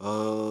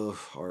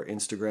 Our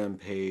Instagram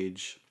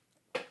page.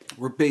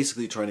 We're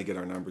basically trying to get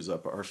our numbers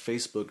up. Our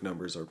Facebook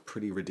numbers are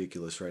pretty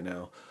ridiculous right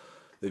now.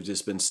 They've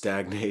just been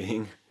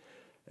stagnating.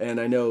 And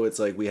I know it's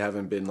like we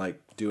haven't been like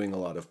doing a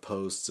lot of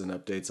posts and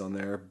updates on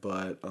there,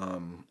 but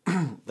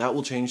that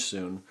will change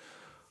soon.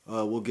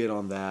 We'll get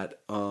on that.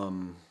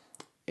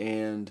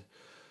 And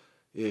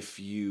if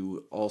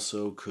you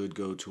also could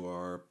go to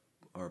our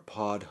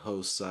pod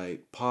host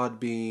site,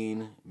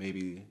 Podbean,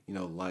 maybe,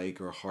 like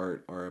or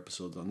heart our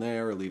episodes on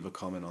there or leave a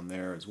comment on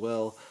there as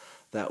well.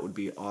 That would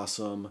be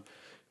awesome.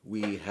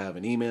 We have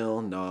an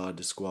email,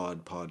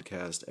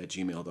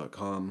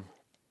 nodsquadpodcast@gmail.com.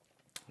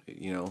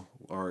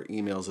 Our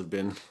emails have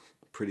been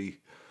pretty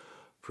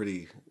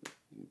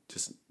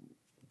just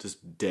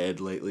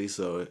dead lately.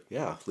 So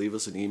yeah, leave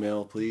us an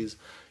email, please.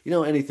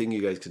 Anything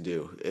you guys can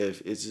do. If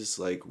it's just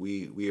like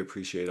we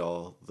appreciate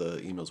all the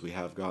emails we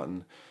have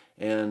gotten.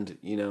 And,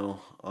 you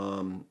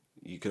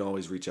can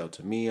always reach out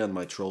to me on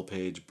my troll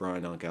page,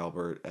 Brian Unc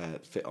Albert,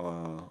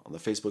 on the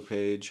Facebook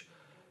page.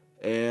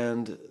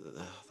 And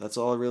that's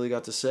all I really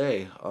got to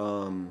say.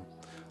 I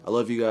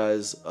love you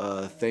guys.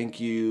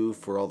 Thank you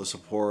for all the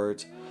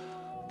support.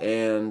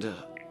 And,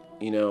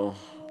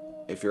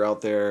 if you're out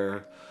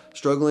there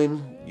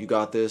struggling, you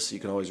got this. You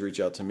can always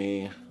reach out to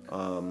me.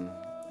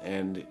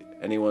 And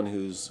anyone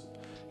who's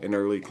in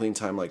early clean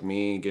time like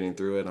me, getting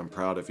through it, I'm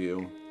proud of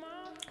you.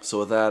 So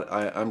with that,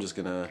 I got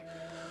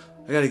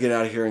to get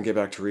out of here and get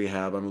back to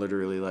rehab. I'm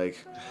literally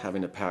like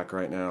having to pack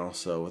right now.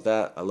 So with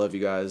that, I love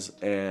you guys.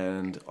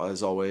 And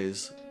as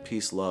always,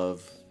 peace,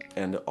 love,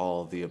 and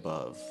all the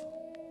above.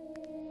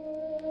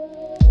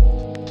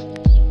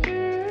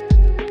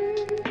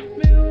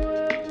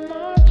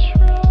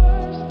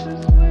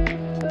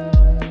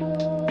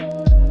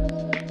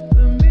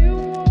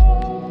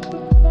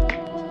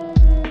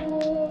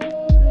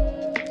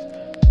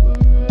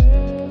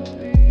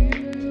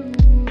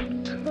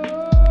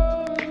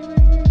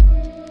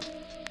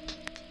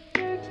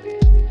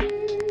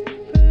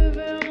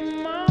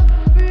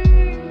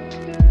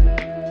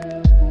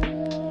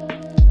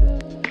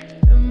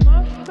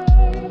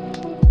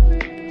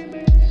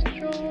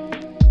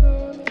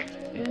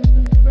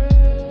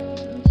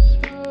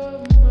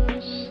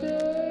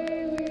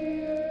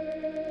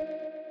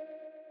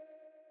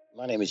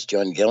 My name is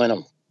John Gillen.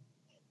 I'm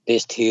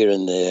based here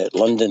in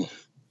London,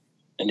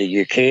 in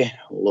the UK,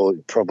 although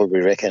you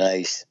probably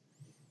recognise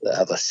that I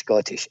have a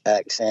Scottish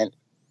accent,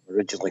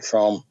 originally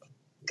from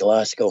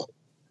Glasgow.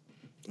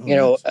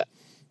 Well,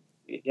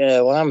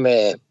 I'm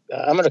a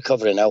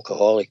recovering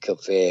alcoholic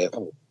of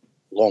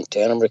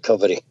long-term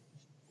recovery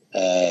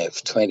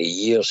for 20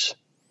 years.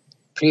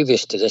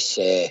 Previous to this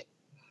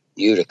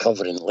new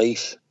recovering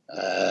life,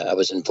 I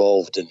was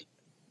involved in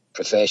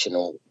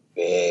professional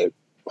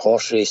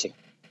horse racing.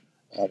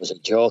 I was a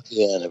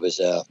jockey and I was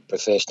a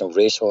professional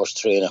racehorse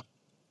trainer.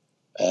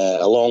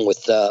 Along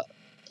with that,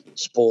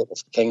 sport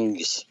of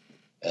kings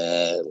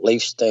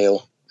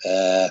lifestyle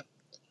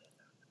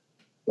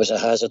was a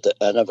hazard that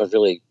I never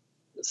really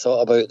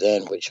thought about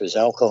then, which was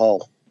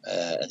alcohol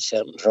and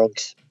certain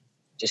drugs.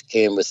 Just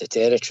came with the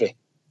territory.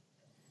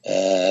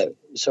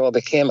 So I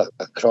became a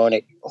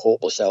chronic,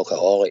 hopeless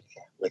alcoholic,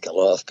 like a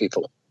lot of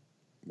people.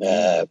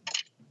 And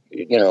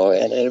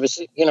it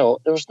was,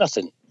 there was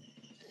nothing.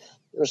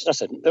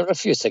 There were a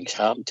few things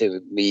happened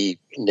to me,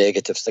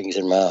 negative things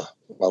in my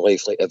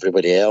life, like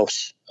everybody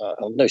else.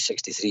 I'm now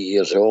 63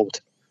 years old,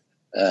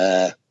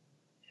 but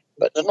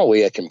there's no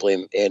way I can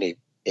blame any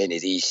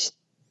of these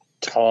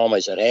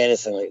traumas or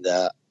anything like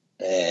that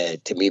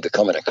to me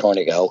becoming a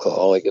chronic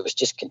alcoholic. It was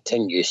just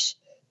continuous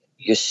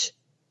use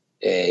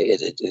of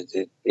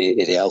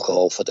the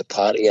alcohol for the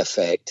party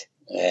effect,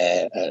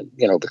 and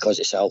because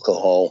it's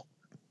alcohol,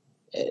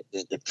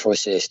 the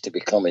process to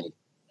becoming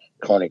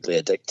chronically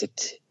addicted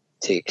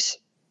takes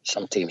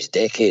sometimes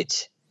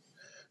decades.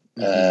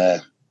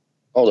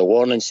 All the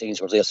warning signs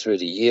were there through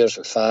the years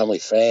with family,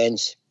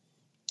 friends,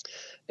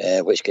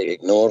 which get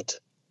ignored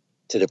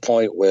to the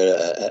point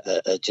where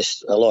I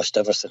lost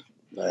everything,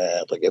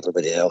 like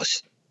everybody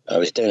else. I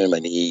was down on my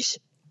knees,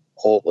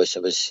 hopeless.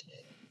 I was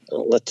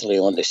literally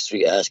on the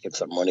street asking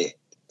for money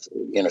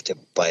to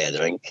buy a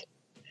drink.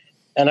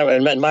 And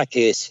in my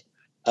case,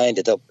 I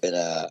ended up in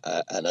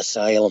an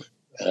asylum,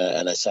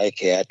 in a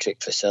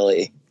psychiatric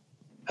facility,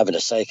 having a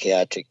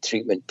psychiatric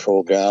treatment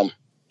program.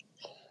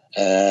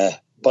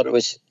 But it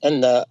was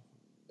in that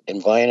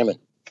environment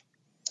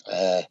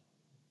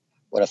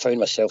where I found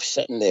myself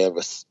sitting there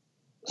with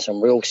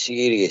some real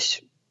serious,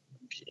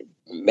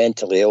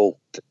 mentally ill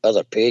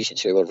other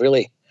patients who were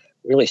really,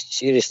 really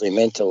seriously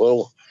mental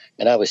ill.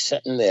 And I was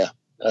sitting there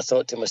and I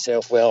thought to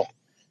myself, well,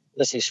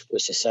 this is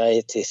what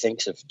society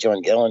thinks of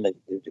John Gillan, and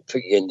they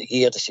put you in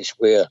here. This is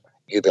where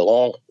you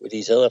belong with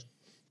these other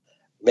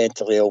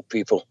mentally ill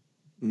people.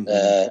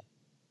 Mm-hmm.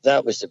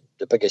 That was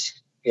the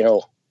biggest,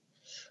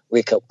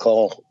 wake-up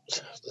call.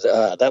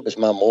 That was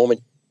my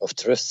moment of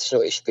truth,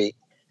 so to speak.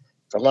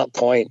 From that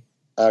point,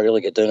 I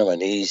really got down on my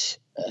knees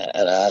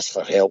and I asked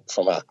for help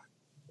from I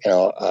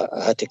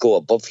had to go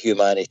above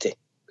humanity.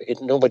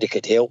 Because nobody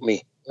could help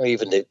me, not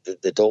even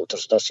the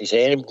doctors, nurses,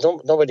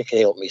 nobody could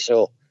help me.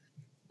 So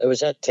it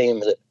was that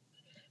time that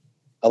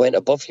I went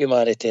above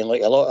humanity, and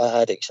like a lot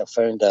of addicts, I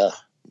found a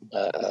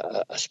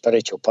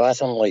spiritual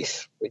path in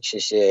life, which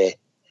has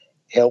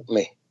helped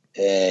me,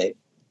 create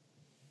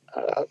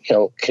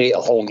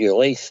a whole new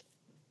life.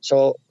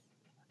 So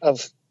I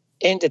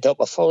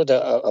followed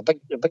a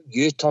big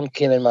U-turn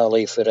came in my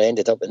life where I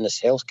ended up in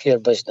this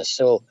healthcare business.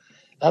 So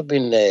I've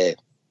been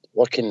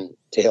working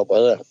to help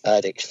other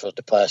addicts for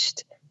the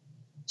past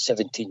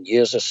 17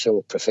 years or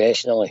so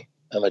professionally.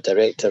 I'm a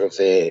director of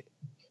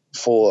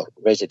 4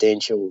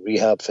 residential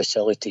rehab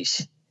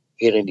facilities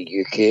here in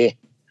the UK.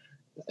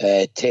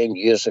 10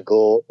 years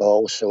ago, I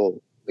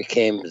also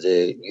became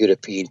the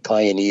European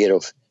pioneer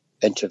of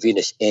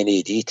intravenous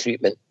NAD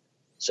treatment.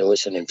 So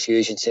it's an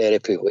infusion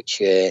therapy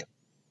which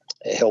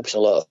helps a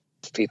lot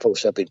of people.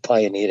 So I've been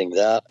pioneering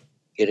that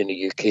here in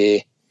the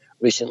UK.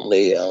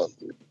 Recently,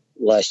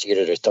 last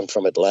year I returned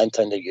from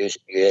Atlanta in the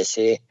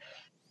USA,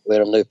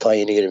 where I'm now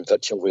pioneering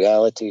virtual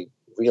reality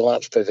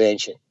relapse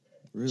prevention.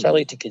 Really? So I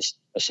like to consider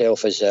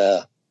myself as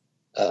a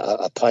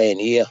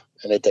pioneer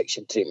in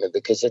addiction treatment,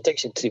 because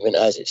addiction treatment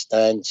as it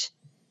stands,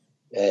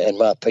 in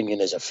my opinion,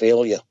 is a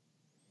failure.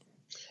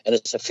 And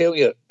it's a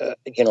failure,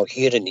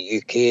 here in the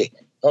UK,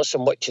 not so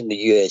much in the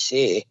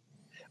USA,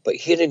 but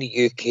here in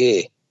the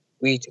UK,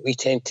 we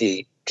tend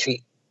to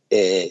treat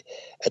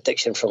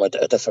addiction from a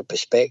different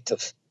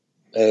perspective.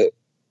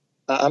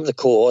 I'm the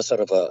co-author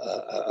of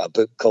a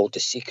book called The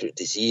Secret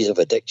Disease of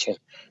Addiction,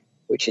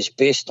 which is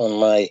based on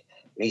my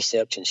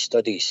research and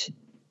studies,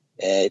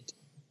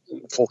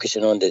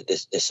 focusing on the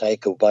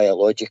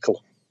psychobiological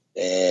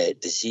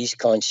disease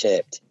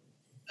concept.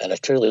 And I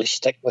truly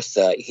stick with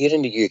that. Here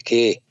in the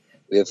UK,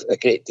 we have a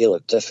great deal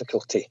of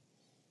difficulty,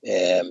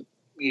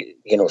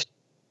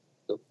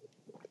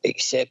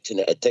 accepting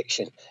that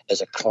addiction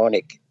as a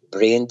chronic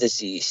brain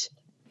disease,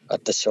 a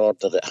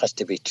disorder that has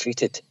to be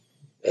treated.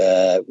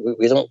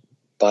 We don't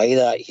buy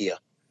that here.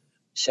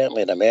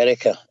 Certainly in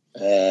America,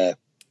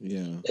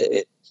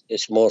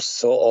 it's more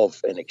thought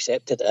of and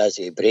accepted as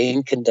a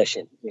brain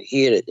condition.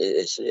 Here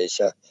it's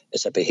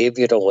a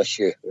behavioural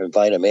issue,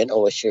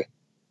 environmental issue.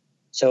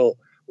 So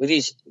with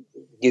these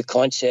new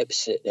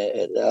concepts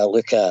that I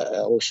look at, I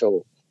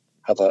also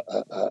have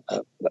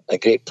a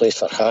great place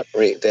for heart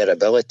rate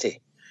variability,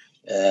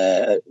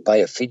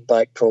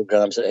 biofeedback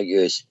programs that I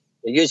use.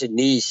 I'm using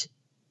these.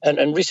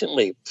 And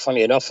recently,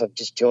 funny enough, I've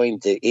just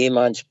joined the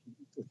AMAN's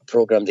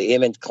program, the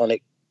Amen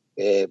Clinic,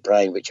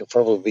 Brian, which you'll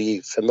probably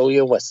be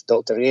familiar with,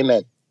 Dr.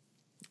 Amen.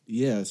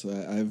 Yes,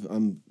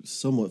 I'm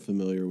somewhat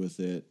familiar with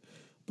it,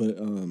 but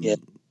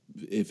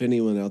if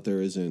anyone out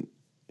there isn't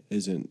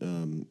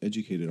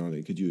educated on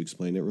it, could you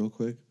explain it real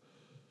quick?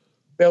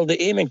 Well,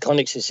 the Amen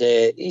Clinics is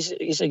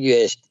he's a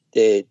US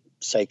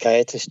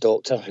psychiatrist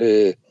doctor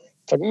who,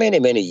 for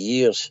many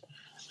years,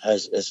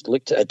 has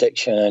looked at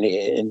addiction,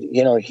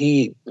 and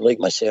he, like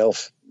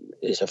myself,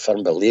 is a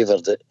firm believer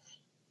that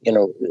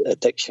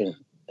addiction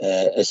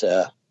is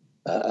a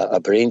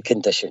brain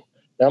condition.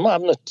 Now,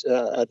 I'm not.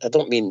 I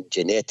don't mean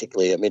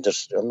genetically. I mean,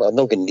 I'm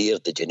not going near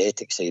the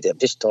genetic side. I'm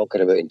just talking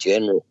about in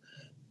general.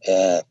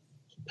 And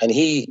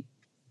he,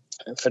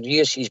 for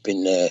years, he's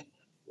been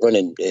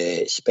running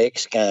SPECT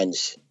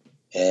scans.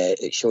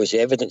 It shows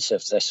evidence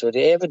of this, so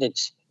the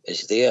evidence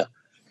is there.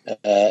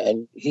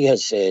 And he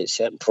has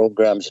certain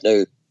programs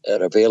now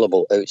that are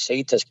available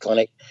outside his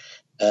clinic,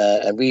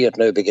 and we are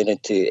now beginning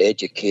to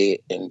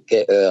educate and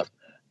get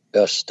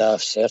our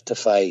staff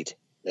certified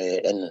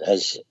in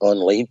his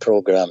online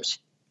programs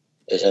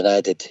as an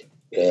added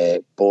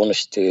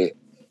bonus to,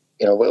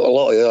 a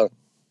lot of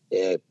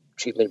our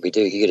treatment we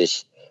do here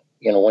is,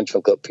 once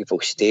we've got people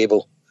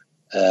stable,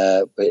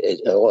 but a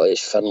lot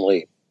is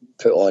firmly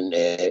put on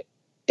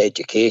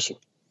education.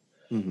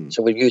 Mm-hmm.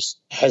 So we use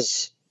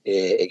his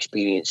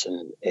experience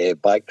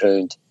and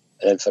background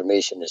and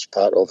information as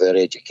part of our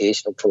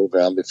educational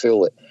program. We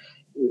feel that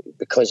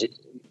because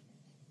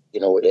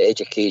the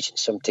education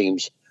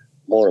sometimes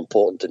more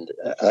important than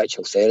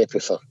actual therapy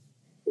for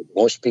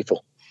most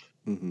people.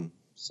 Mm-hmm.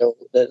 So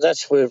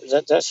that's where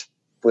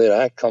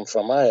I come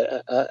from.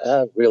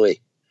 I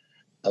really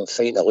I'm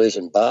fighting a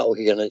losing battle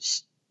here, and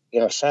it's,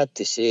 sad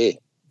to say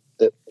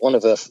that one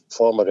of our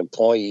former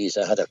employees,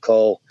 I had a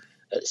call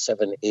at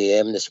 7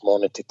 a.m. this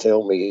morning to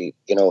tell me,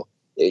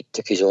 he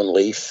took his own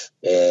life.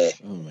 Oh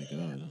my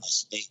God!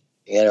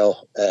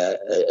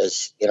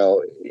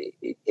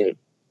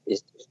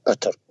 It's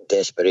utter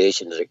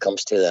desperation as it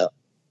comes to that.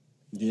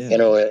 Yeah.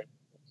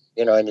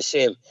 And the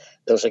same.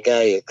 There was a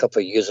guy a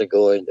couple of years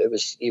ago, and it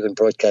was even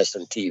broadcast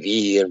on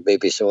TV and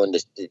maybe so in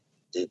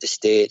the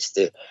States.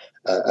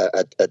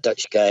 A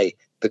Dutch guy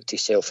booked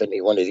himself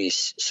into one of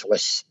these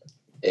Swiss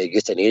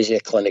euthanasia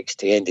clinics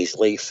to end his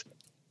life.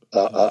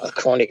 A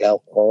chronic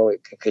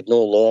alcoholic could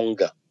no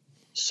longer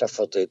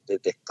suffer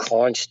the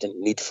constant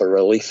need for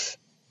relief.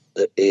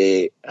 That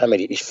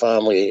his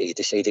family, he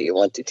decided he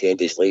wanted to end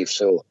his life,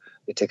 so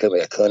they took him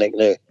to a clinic.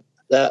 Now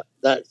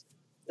that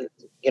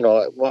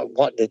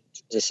what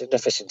the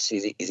significance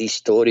of these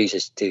stories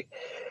is to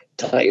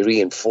try to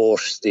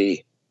reinforce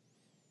the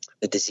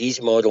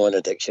disease model in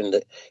addiction.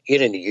 That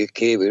here in the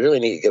UK, we really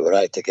need to get our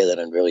act together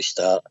and really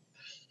start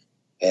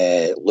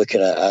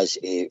looking at it as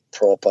a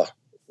proper,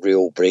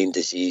 real brain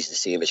disease, the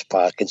same as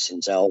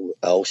Parkinson's,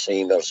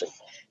 Alzheimer's, and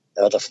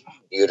other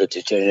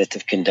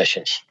neurodegenerative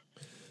conditions.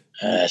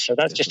 So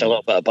that's just a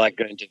little bit of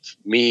background of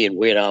me and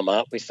where I'm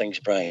at with things,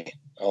 Brian.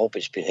 I hope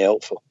it's been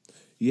helpful.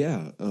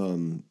 Yeah,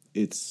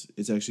 it's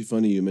actually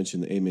funny you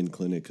mentioned the Amen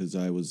Clinic, because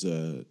I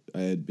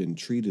had been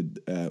treated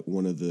at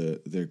one of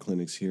their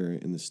clinics here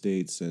in the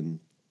States, and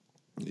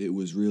it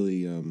was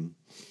really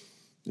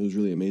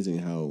amazing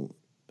how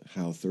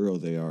thorough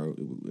they are.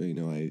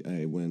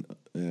 I went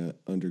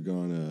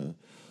undergone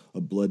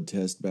a blood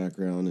test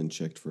background and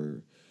checked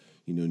for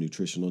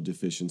nutritional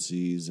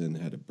deficiencies, and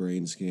had a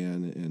brain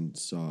scan and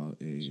saw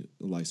a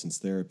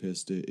licensed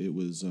therapist. It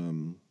was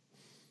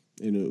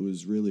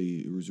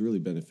really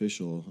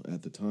beneficial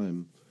at the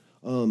time.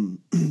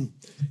 Can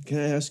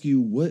I ask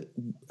you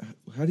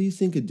how do you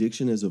think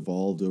addiction has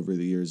evolved over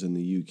the years in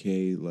the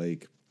UK,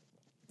 like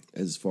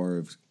as far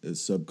as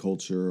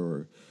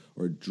subculture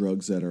or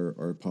drugs that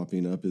are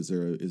popping up? Is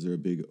there a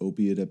big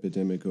opiate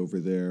epidemic over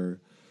there?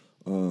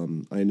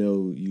 I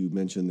know you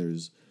mentioned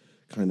there's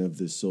kind of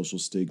this social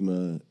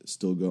stigma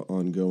still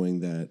ongoing,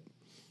 that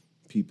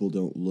people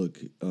don't look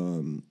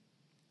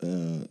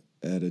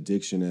at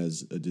addiction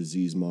as a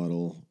disease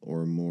model,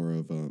 or more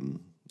of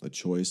a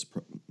choice,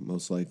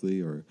 most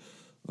likely. Or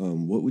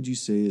what would you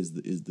say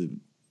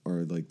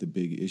are the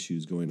big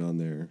issues going on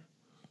there?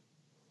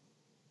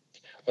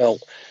 Well,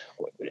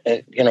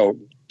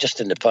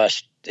 just in the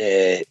past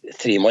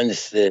 3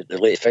 months, the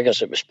latest figures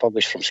that was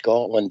published from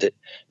Scotland, that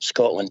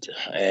Scotland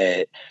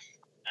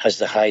has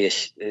the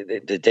highest,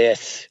 the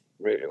death,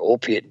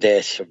 opiate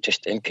deaths have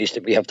just increased.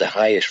 We have the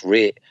highest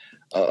rate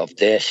of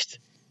deaths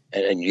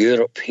in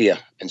Europe here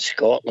in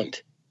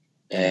Scotland.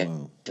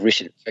 Wow.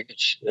 Recent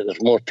figures,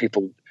 there's more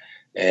people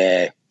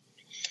came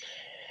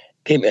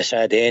to a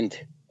sad end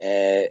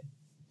in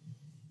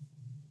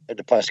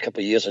the past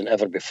couple of years than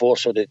ever before.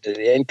 So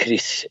the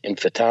increase in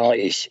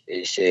fatalities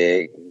is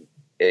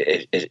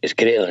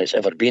greater than it's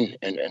ever been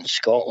in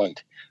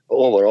Scotland. But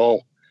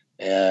overall,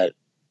 in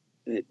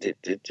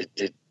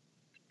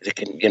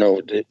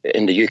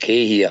the UK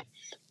here,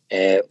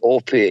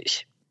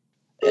 opiates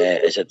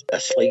is a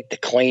slight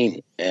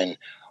decline in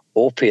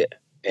opiate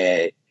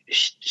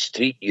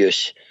street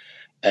use,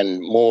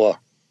 and more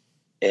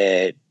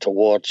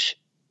towards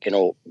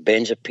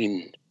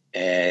benzopene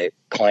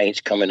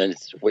clients coming in,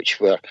 which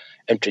were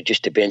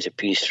introduced to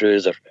benzopene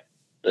through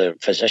their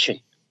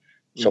physician.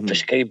 So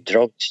prescribed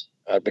drugs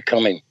are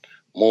becoming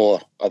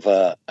more of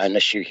an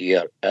issue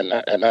here, and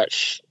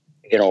that's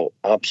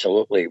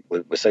absolutely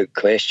without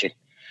question.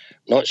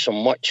 Not so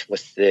much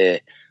with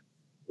the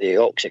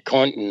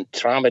OxyContin,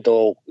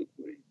 Tramadol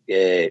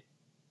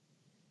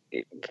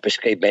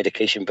prescribed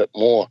medication, but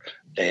more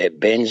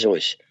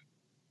benzos.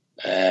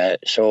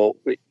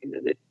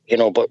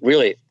 But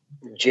really,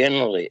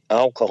 generally,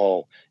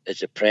 alcohol is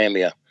the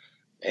premier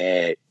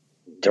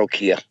drug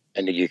here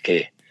in the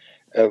UK.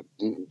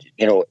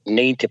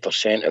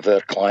 90% of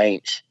our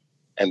clients,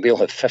 and we'll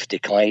have 50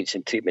 clients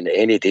in treatment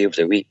any day of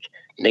the week,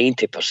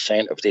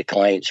 90% of the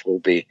clients will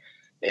be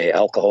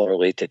alcohol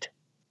related.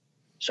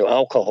 So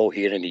alcohol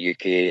here in the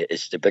UK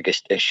is the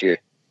biggest issue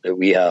that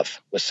we have,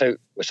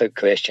 without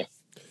question.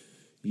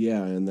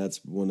 Yeah, and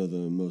that's one of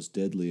the most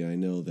deadly. I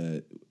know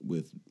that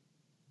with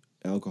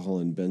alcohol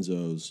and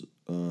benzos,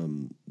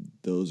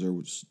 those are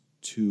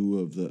two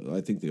of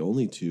I think the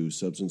only two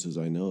substances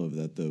I know of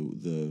that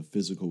the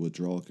physical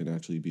withdrawal can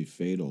actually be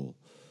fatal.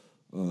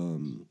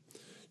 Do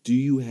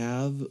you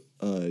have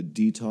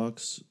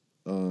detox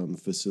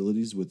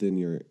facilities within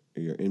your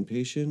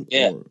inpatient?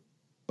 Yeah.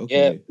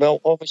 Okay. Yeah.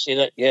 Well, obviously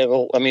that. Yeah.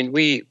 Well, I mean,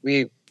 we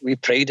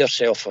pride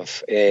ourselves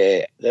of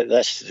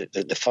that's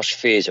the first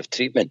phase of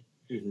treatment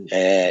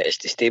is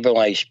to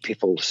stabilise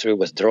people through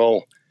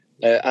withdrawal.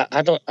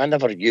 I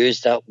never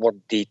use that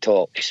word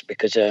detox,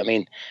 because I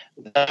mean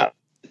that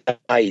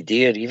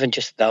idea, even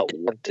just that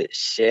word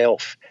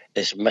itself,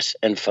 is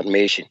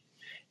misinformation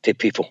to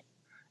people.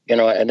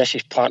 And this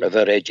is part of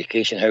our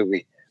education, how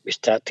we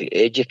start to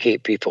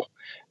educate people.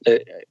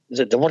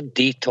 the word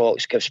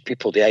detox gives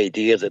people the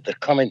idea that they're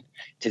coming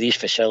to these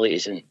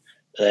facilities and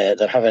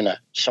they're having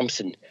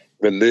something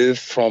removed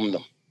from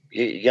them.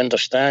 You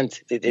understand?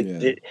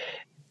 The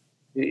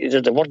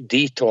word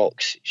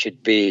detox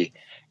should be,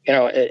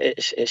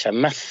 it's a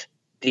myth,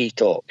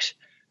 detox.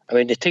 I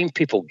mean, the time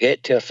people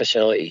get to our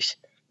facilities,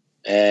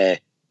 they're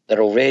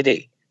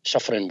already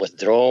suffering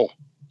withdrawal.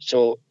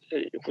 So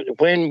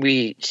when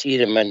we see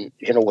them in,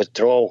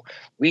 withdrawal,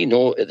 we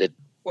know that.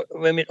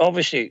 I mean,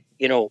 obviously,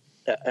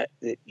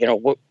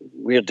 what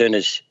we're doing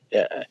is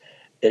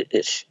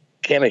it's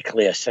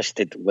chemically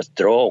assisted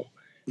withdrawal.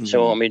 Mm-hmm.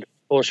 So I mean,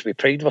 of course, we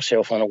pride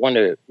ourselves on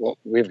it.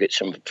 We've got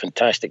some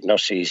fantastic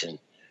nurses and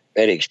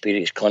very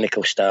experienced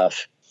clinical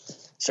staff.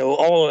 So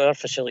all our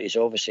facilities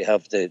obviously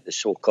have the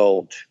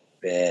so-called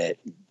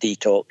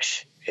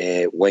detox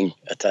wing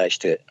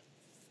attached to it.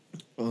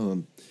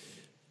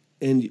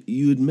 And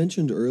you had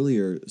mentioned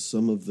earlier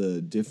some of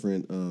the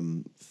different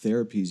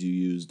therapies you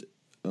used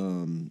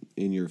in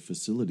your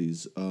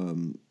facilities.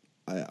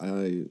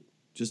 I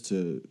just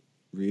to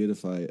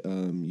reiterate,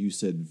 you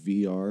said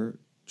VR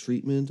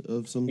treatment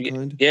of some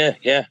kind?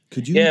 Yeah.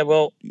 Could you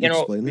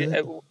explain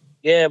that?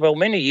 Yeah, well,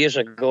 many years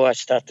ago, I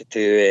started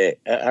to,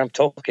 I'm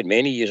talking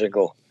many years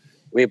ago,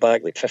 way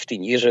back like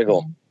 15 years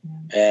ago.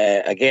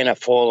 Again, I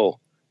follow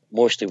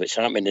mostly what's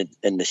happening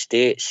in the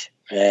States.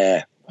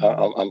 I've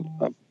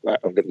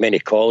got many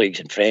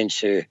colleagues and friends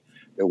who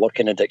work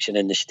in addiction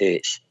in the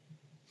States.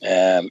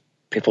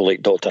 People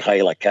like Dr.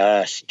 Hyla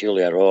Cass,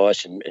 Julia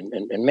Ross, and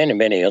many,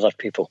 many other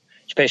people,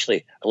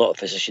 especially a lot of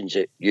physicians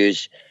that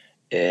use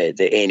the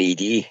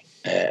NED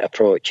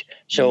approach.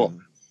 So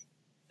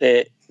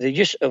the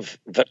use of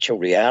virtual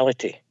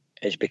reality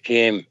has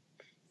become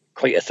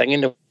quite a thing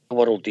in the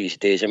world these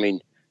days. I mean,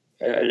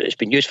 it's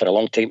been used for a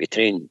long time to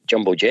train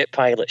jumbo jet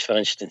pilots, for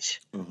instance.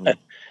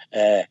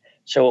 Mm-hmm.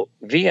 So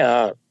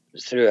VR,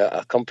 through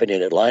a company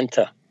in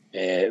Atlanta,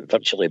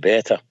 Virtually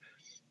Better,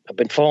 I've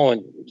been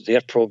following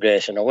their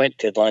progress, and I went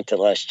to Atlanta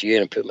last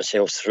year and put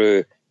myself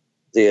through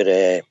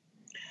their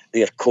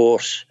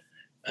course,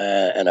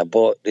 and I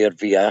bought their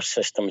VR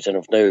systems,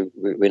 and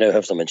we now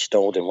have them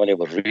installed in one of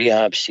our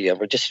rehabs here.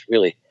 We're just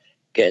really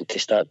getting to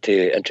start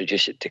to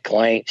introduce it to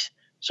clients.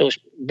 So it's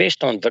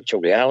based on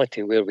virtual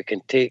reality, where we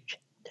can take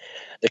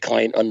the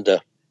client under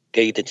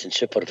guidance and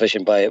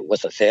supervision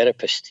with a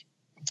therapist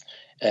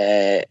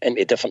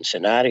into different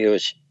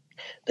scenarios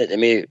that they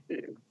may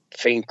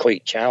find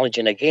quite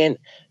challenging. Again,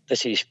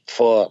 this is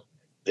for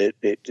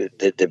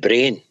the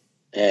brain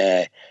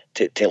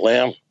to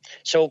learn.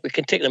 So we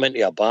can take them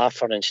into a bar,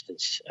 for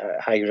instance,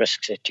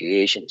 high-risk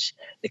situations.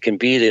 They can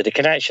be there. They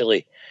can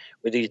actually,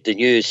 with the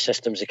new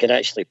systems, they can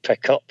actually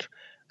pick up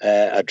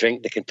a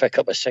drink. They can pick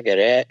up a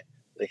cigarette.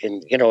 They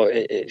can,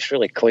 it's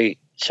really quite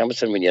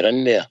something when you're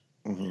in there.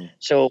 Mm-hmm.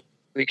 So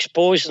we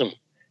expose them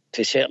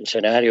to certain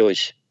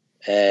scenarios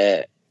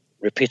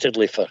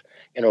repeatedly for,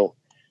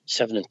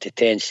 7 to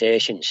 10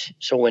 sessions.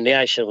 So when they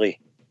actually,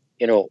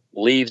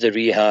 leave the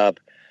rehab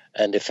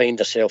and they find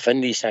themselves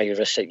in these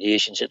high-risk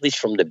situations, at least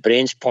from the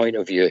brain's point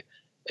of view,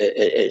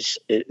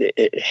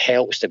 it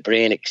helps the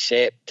brain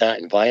accept that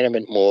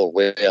environment more,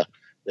 where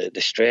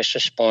the stress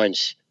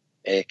response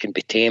can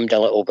be tamed a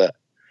little bit.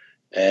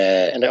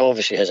 And it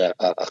obviously has a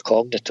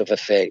cognitive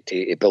effect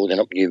to building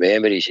up new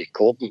memories,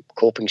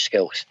 coping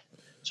skills.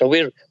 So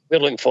we're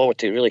looking forward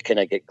to really kind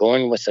of get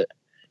going with it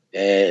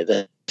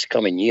this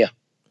coming year.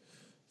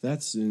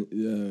 That's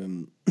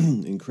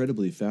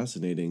incredibly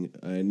fascinating.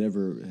 I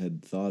never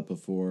had thought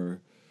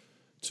before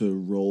to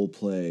role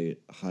play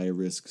high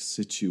risk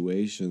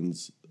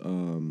situations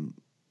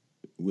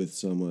with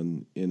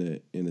someone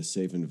in a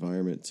safe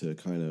environment to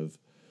kind of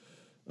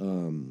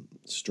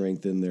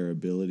strengthen their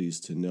abilities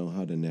to know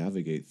how to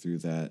navigate through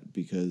that,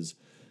 because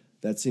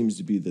that seems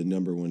to be the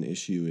number one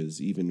issue, is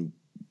even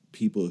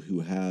people who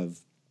have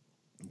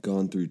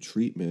gone through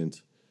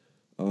treatment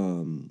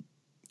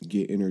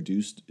get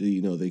introduced,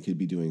 they could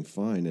be doing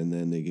fine, and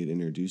then they get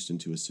introduced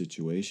into a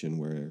situation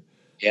where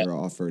they're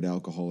offered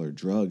alcohol or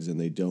drugs and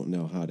they don't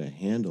know how to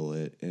handle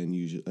it, and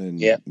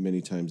many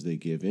times they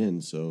give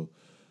in. So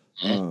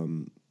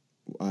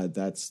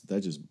that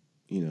just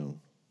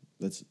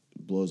that's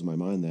blows my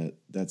mind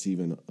that's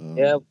even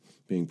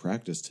being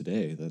practiced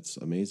today. That's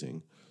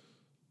amazing.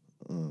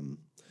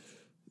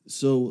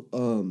 So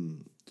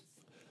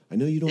I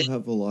know you don't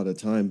have a lot of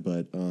time,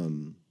 but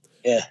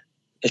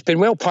it's been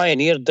well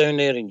pioneered down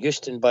there in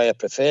Houston by a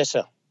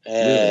professor.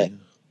 Really?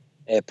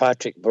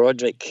 Patrick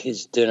Broderick.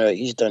 He's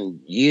done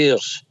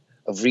years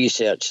of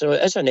research. So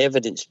it is an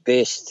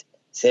evidence-based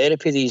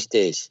therapy these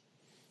days.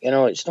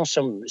 It's not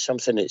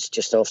something that's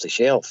just off the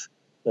shelf.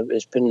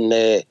 It's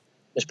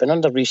been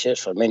under research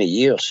for many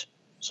years.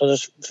 So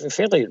there's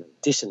fairly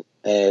decent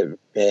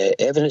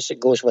evidence that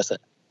goes with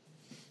it.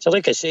 So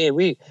like I say,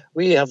 we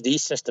have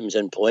these systems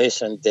in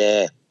place, and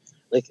I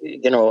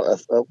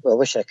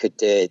wish I could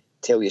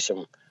tell you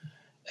some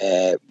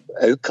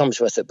outcomes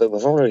with it, but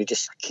we've already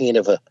just kind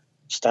of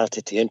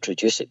started to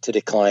introduce it to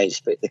the clients.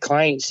 But the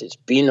clients that's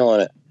been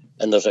on it,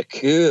 and there's a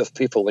queue of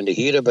people when they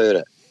hear about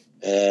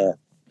it,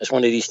 It's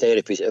one of these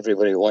therapies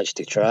everybody wants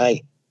to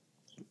try.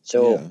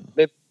 So Yeah.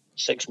 maybe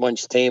 6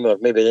 months' time, or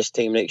maybe this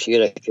time next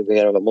year, I could be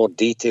have a more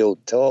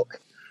detailed talk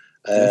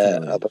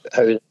Definitely. about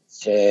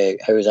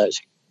how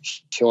that's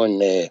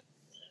shown, out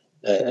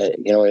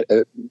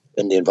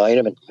in the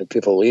environment when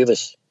people leave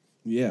us.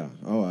 Yeah.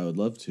 Oh, I would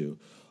love to.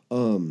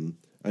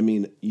 I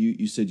mean,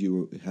 you said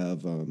you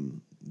have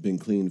been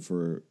clean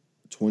for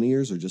 20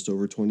 years or just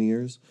over 20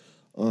 years.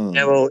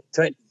 Yeah, well,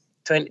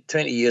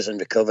 20 years in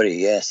recovery,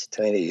 yes,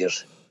 20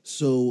 years.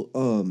 So,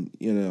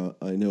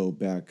 I know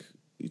back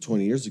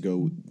 20 years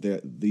ago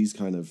that these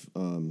kind of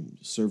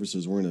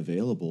services weren't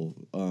available.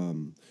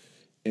 And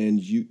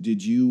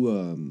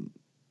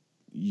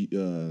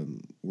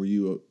were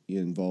you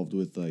involved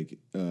with like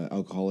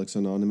Alcoholics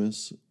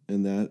Anonymous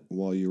and that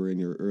while you were in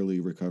your early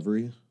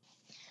recovery?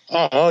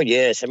 Oh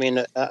yes. I mean,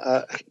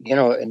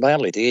 in my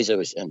early days, I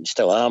was and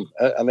still am.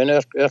 I mean,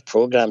 our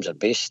programs are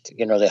based.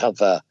 They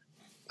have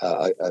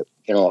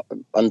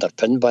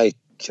underpinned by a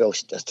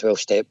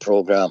 12-step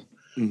program.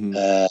 Mm-hmm.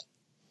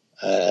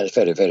 It's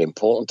very, very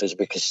important, is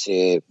because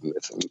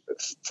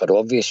for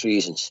obvious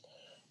reasons.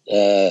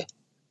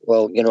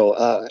 Although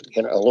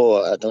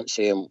I don't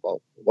say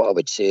what I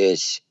would say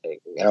is,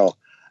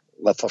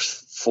 my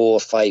first 4 or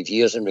 5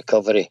 years in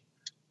recovery,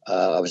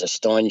 I was a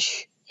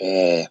staunch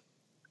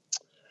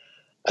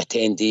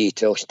attendee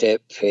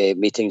 12-step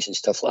meetings and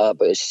stuff like that.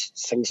 But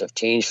things have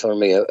changed for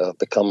me. I've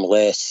become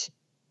less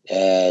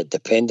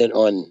dependent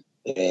on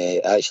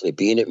actually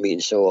being at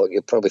meetings. So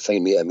you'll probably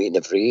find me at a meeting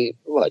every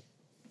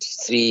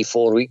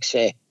 3-4 weeks.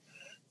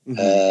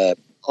 Mm-hmm.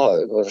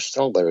 We're a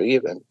strong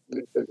believer.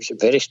 It was a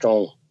very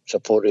strong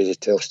supporter of the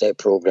 12-step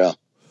program.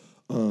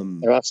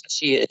 I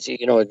see it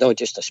as not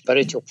just a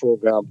spiritual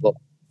program, but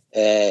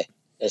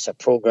it's a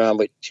program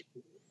which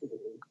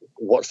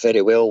works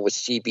very well with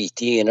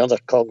CBT and other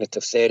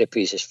cognitive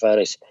therapies.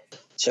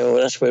 So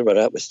that's where we're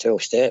at with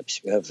 12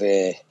 steps. We have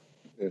good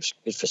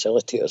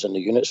facilitators in the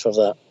units for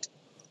that.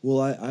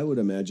 Well, I would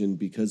imagine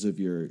because of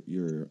your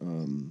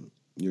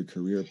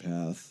career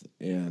path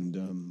and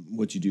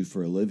what you do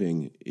for a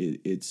living,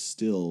 it's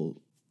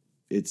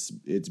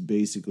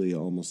basically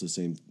almost the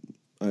same.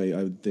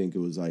 I would think it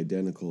was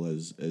identical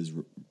as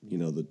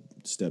the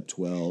step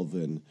 12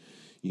 and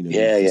you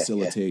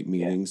facilitate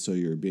meetings, so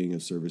you're being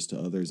of service to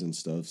others and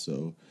stuff.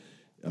 So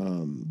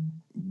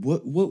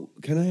what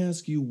can I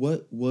ask you,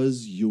 what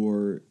was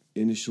your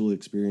initial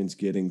experience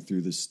getting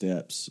through the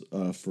steps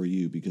for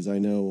you? Because I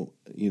know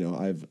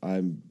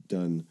I've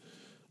done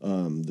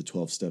the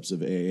 12 steps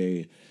of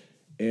AA,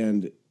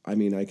 and I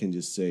mean I can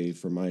just say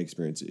from my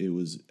experience it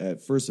was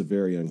at first a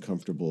very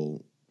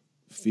uncomfortable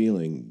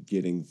feeling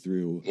getting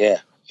through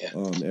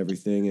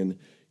everything, and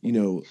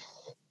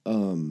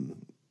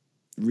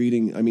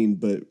reading. I mean,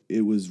 but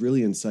it was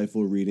really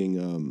insightful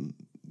reading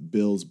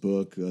Bill's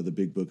book, The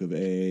Big Book of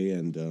AA,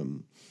 and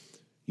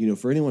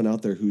for anyone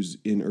out there who's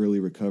in early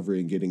recovery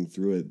and getting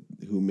through it,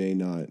 who may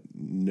not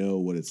know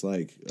what it's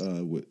like,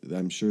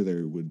 I'm sure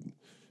they would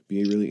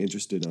be really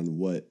interested on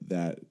what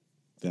that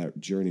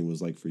journey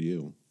was like for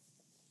you.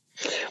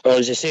 Well, it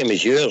was the same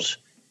as yours.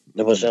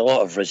 There was a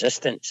lot of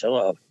resistance, a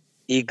lot of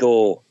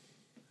ego,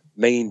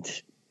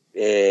 mind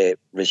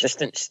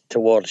resistance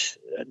towards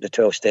the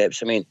 12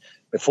 steps. I mean,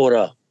 before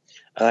I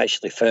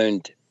actually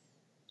found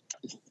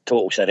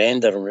total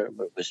surrender and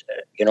was,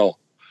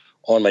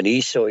 on my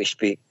knees, so to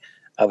speak,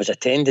 I was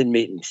attending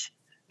meetings.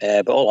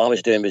 But all I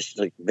was doing was,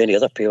 like many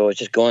other people, I was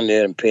just going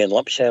there and paying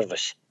lip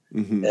service.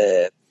 Mm-hmm.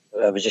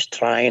 I was just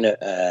trying it.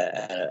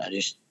 I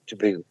just, to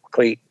be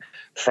quite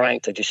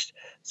frank, I just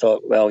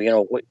thought, well,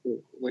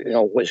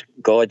 what's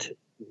God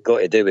got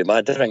to do with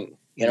my drink?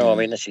 I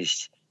mean, this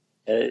is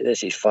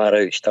far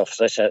out stuff.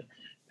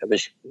 It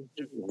was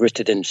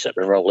rooted in sort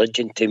of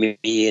religion to me,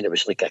 and it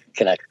was like a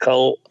kind of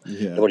cult.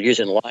 Yeah. They were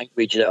using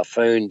language that I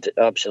found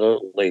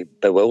absolutely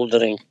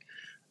bewildering,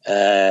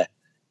 and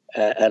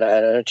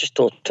I just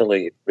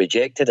totally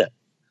rejected it.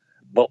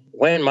 But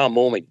when my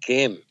moment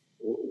came,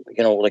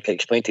 like I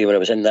explained to you when I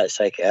was in that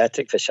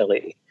psychiatric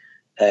facility,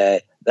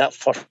 that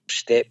first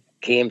step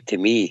came to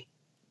me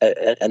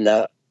in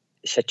that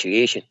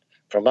situation.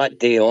 From that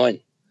day on,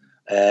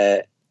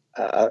 I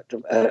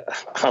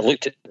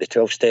looked at the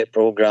 12-step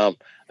program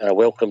and I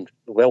welcomed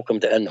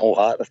it in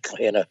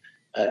wholeheartedly, and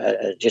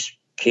it just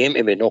came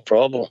to me no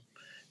problem.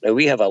 Now,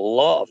 we have a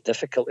lot of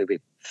difficulty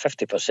with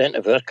 50%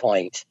 of our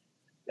clients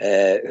who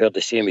are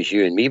the same as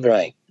you and me,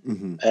 Brian.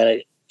 Mm-hmm.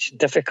 And it's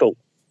difficult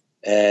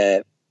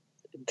to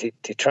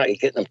try to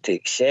get them to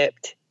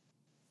accept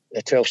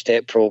the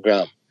 12-step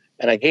program.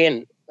 And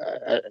again,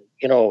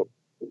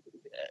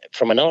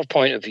 from another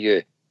point of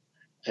view,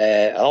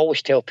 I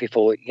always tell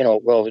people,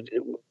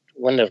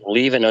 when they're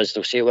leaving us,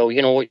 they'll say, well,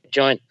 you know what,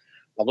 John,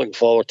 I'm looking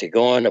forward to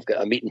going. I've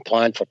got a meeting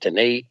planned for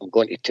tonight. I'm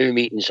going to 2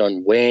 meetings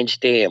on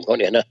Wednesday. I'm going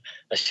to...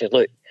 I said,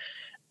 look,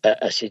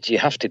 you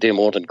have to do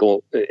more than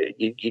go.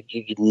 You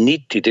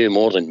need to do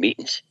more than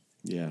meetings.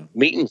 Yeah.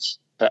 Meetings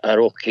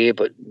are okay,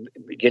 but,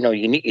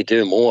 you need to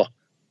do more,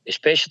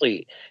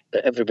 especially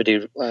that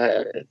everybody,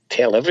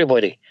 tell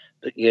everybody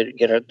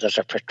that there's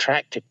a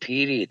protracted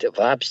period of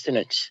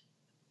abstinence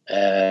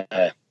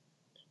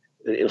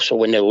So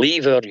when they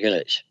leave our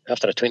units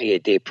after a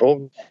 28-day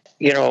program,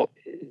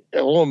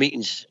 although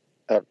meetings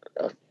are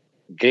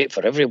great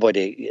for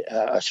everybody,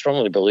 I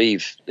strongly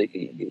believe that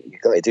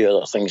you've got to do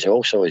other things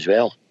also as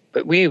well.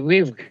 But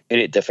we've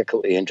great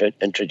difficulty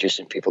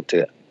introducing people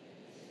to it.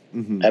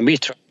 Mm-hmm. And we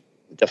try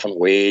different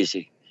ways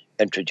of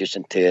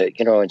introducing to it.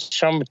 And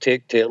some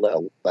take to it like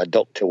a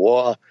duck to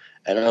water,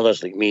 and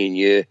others like me and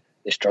you,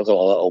 they struggle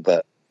a little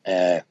bit.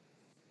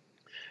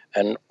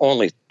 And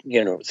only,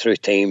 through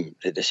time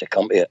that they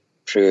succumb to it,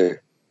 through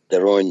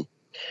their own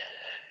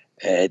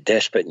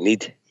desperate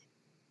need.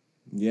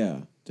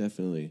 Yeah,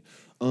 definitely.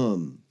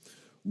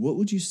 What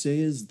would you say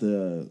is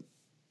the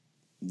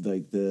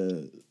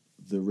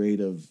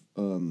rate of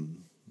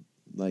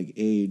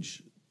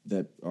age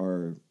that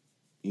are,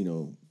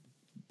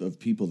 of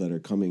people that are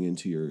coming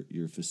into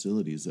your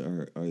facilities?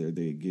 Are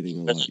they getting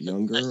a lot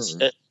younger?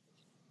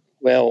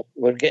 Well,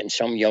 we're getting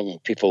some young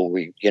people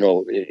who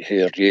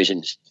are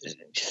using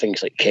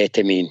things like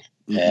ketamine.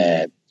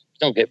 Mm-hmm.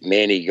 Don't get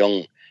many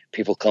young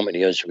people coming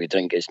to us with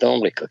drink. It's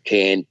normally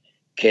cocaine,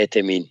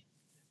 ketamine.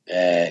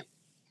 But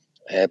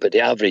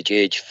the average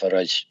age for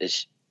us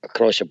is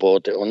across the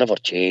board. It will never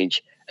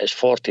change. It's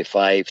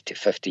 45 to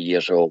 50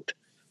 years old.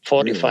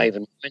 45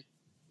 in women,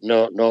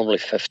 normally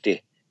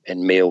 50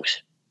 in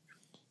males.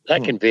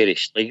 That can vary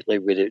slightly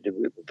with it,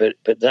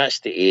 but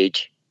that's the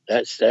age.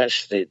 That's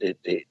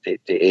the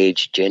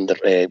age gender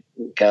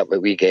gap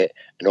that we get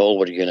in all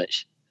our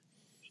units.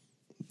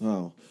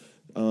 Wow.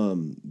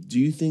 Do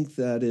you think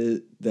that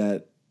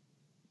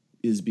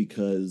is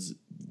because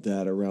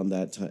that around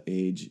that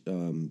age,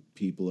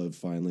 people have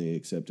finally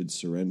accepted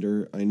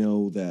surrender? I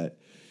know that,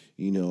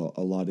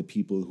 a lot of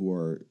people who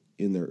are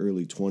in their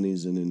early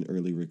 20s and in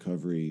early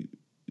recovery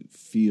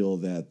feel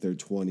that their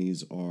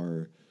 20s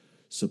are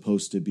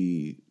supposed to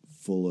be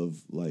full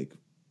of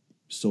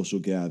social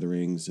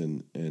gatherings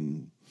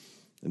and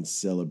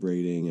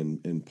celebrating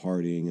and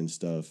partying and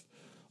stuff.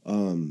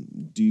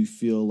 Do you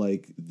feel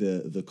like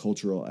the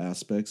cultural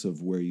aspects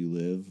of where you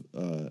live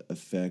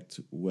affect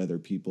whether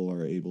people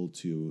are able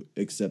to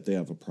accept they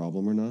have a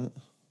problem or not?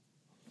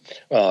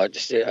 Well, I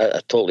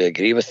totally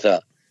agree with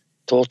that.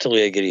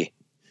 Totally agree.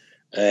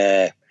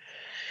 Even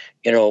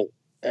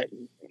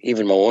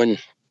my own,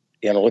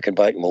 looking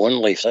back at my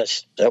own life,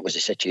 that was the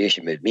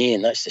situation with me,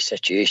 and that's the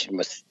situation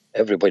with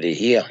everybody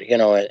here.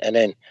 And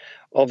then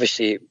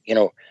obviously,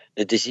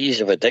 the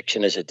disease of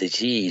addiction is a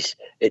disease.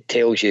 It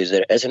tells you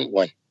there isn't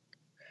one.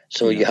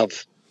 So you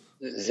have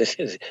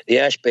the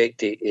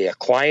aspect of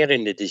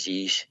acquiring the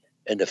disease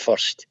in the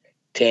first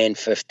 10,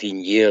 15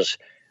 years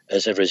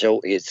as a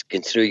result of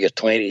going through your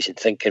 20s and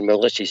thinking,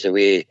 well, this is the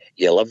way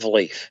you live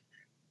life,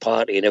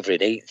 partying every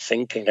night,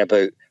 thinking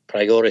about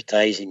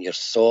prioritising your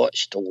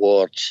thoughts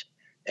towards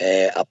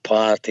a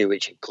party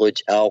which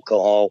includes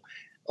alcohol,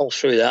 all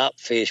through that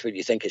phase when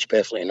you think it's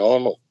perfectly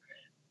normal.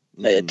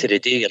 To the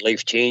day your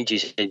life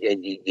changes and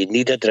you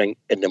need a drink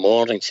in the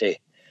morning, say,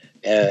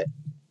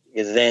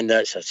 then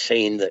that's a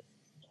sign that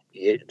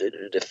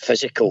the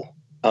physical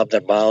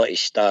abnormality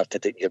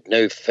started, that you're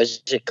now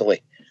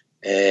physically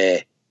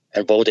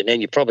involved. And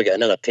then you probably get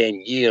another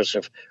 10 years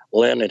of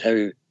learning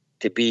how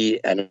to be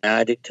an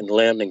addict and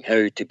learning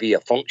how to be a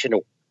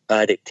functional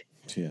addict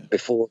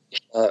before you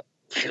start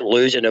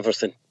losing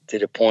everything to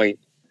the point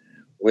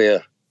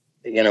where,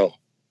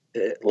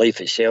 life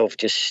itself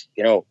just,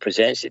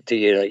 presents it to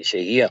you, like you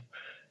say here.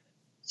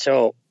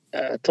 So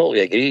I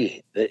totally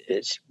agree that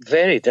it's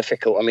very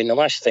difficult. I mean, the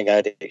last thing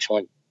addicts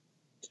want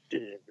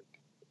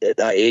at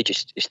that age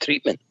is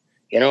treatment,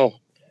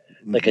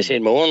 Like I said,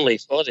 in my own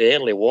life, all the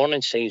early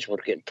warning signs were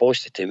getting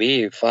posted to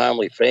me.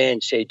 Family,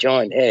 friends say,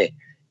 John, hey,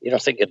 you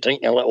don't think you're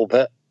drinking a little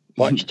bit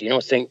much? Do you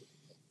not think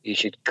you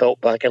should cut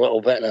back a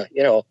little bit? And,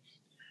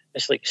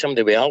 it's like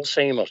somebody with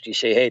Alzheimer's. You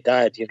say, hey,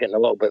 Dad, you're getting a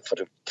little bit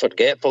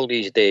forgetful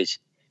these days.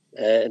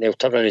 And they'll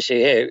turn around and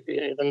say, hey,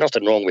 there's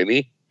nothing wrong with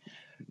me.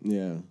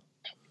 Yeah.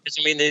 Because,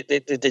 I mean,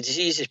 the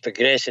disease is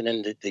progressing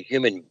in the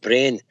human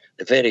brain.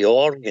 The very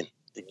organ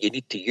that you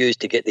need to use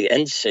to get the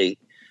insight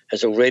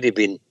has already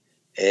been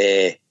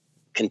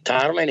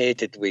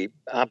contaminated with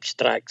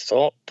abstract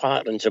thought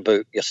patterns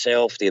about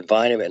yourself, the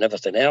environment, and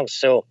everything else.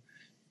 So,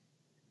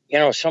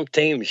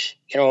 sometimes,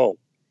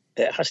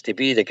 it has to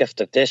be the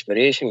gift of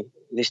desperation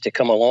needs to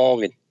come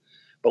along.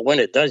 But when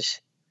it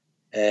does,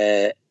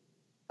 I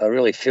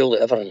really feel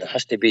that everything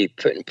has to be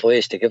put in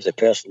place to give the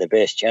person the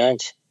best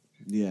chance.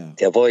 Yeah.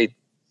 To avoid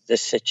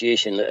this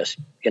situation that has,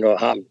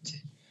 happened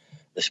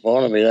this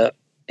morning with that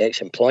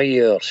ex-employee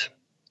of yours.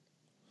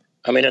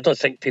 I mean, I don't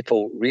think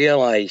people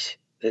realise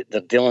that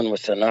they're dealing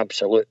with an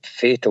absolute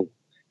fatal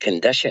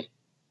condition,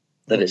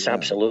 that it's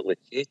absolutely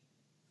fatal.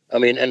 I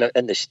mean,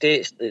 in the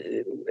States,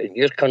 in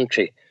your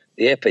country,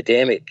 the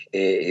epidemic,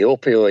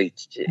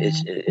 opioids,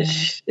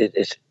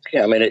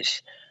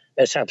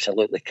 it's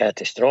absolutely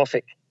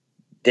catastrophic,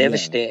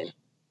 devastating.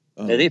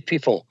 Yeah. Now, they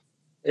people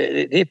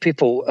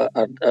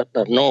are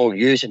not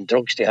using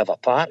drugs to have a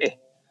party.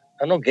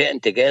 They're not getting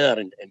together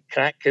in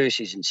crack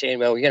houses and saying,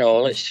 well,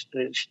 let's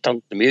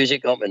turn the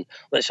music up and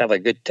let's have a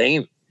good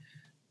time.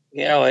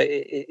 We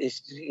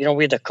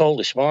had a call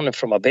this morning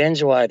from a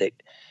benzo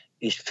addict.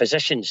 His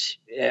physicians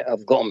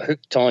have got him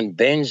hooked on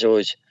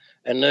benzos,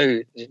 and now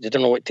they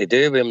don't know what to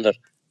do with him. They're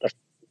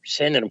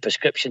sending him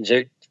prescriptions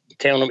out,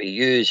 telling him to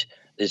use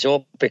the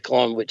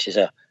Zopiclone, which is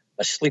a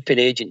sleeping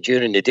agent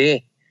during the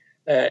day.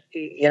 The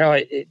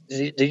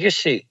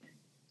use of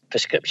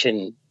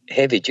prescription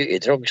heavy-duty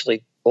drugs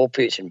like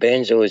opiates and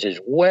benzos is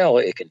well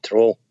out of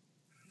control.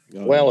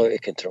 Out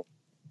of control.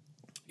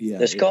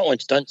 Yeah,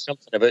 Scotland's done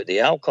something about the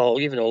alcohol,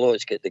 even although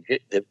it's got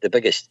the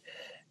biggest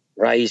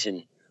rise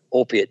in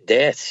opiate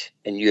deaths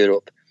in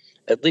Europe.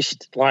 At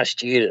least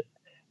last year,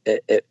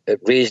 it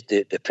raised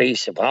the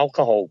price of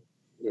alcohol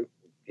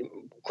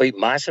quite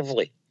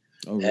massively.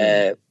 Oh,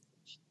 really?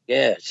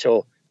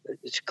 So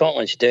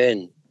Scotland's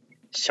doing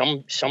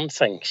some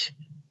things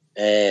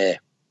to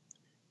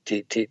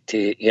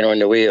in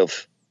the way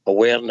of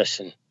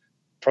awareness and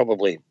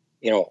probably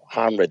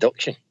harm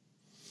reduction.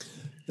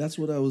 That's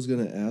what I was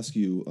going to ask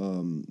you.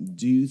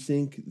 Do you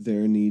think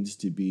there needs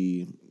to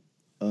be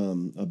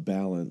a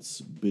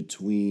balance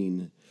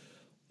between,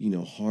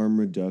 harm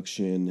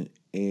reduction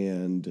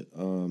and,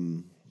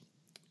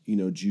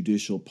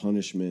 judicial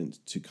punishment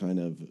to kind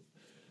of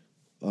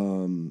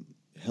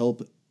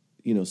help,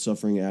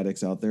 suffering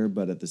addicts out there,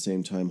 but at the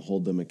same time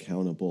hold them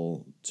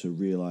accountable to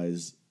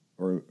realize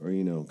or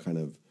kind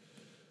of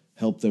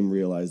help them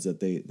realize that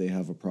they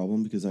have a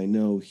problem? Because I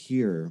know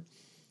here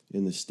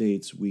in the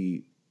States,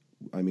 we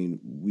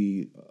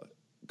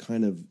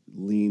kind of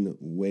lean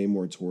way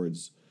more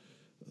towards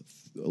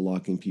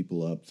locking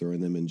people up, throwing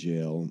them in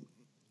jail,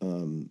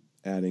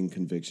 adding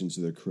convictions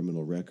to their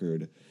criminal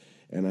record.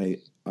 And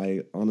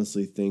I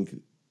honestly think,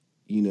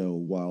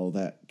 while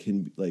that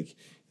can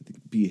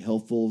be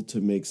helpful to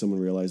make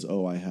someone realize,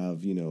 oh, I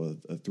have, a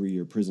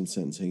 3-year prison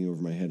sentence hanging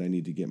over my head, I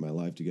need to get my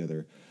life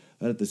together.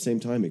 But at the same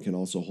time, it can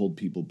also hold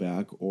people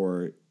back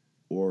or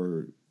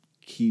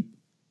keep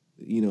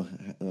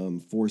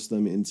force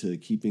them into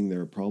keeping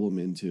their problem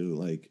into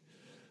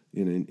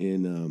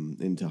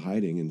into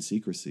hiding and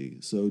secrecy.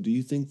 So do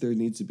you think there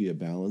needs to be a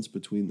balance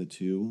between the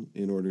two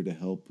in order to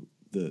help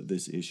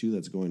this issue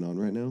that's going on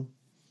right now?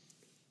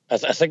 I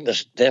think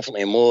there's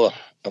definitely more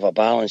of a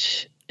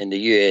balance in the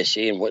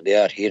USA and what they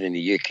are here in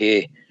the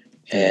UK.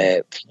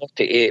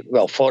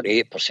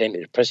 48%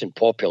 of the prison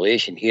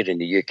population here in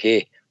the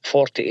UK,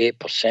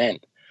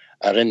 48%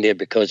 are in there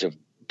because of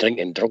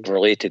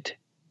drug-related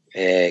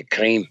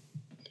crime.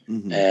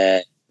 Mm-hmm.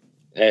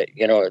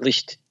 At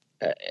least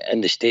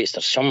in the States,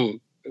 there's some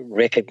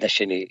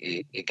recognition of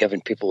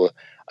giving people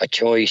a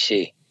choice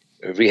of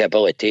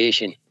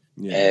rehabilitation.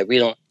 Yeah.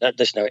 That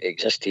does not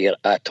exist here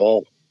at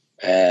all.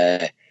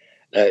 I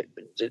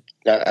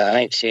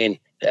ain't saying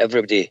that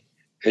everybody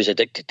who's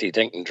addicted to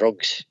drinking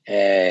drugs.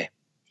 There's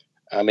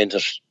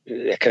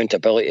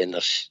accountability and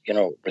there's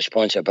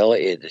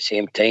responsibility at the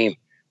same time,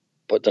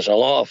 but there's a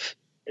lot of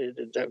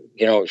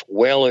it's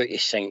well out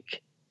of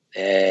sync.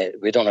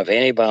 We don't have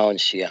any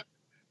balance here.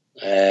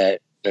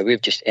 Now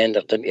we've just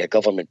entered into a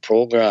government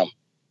programme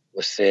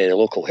with the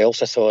local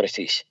health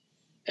authorities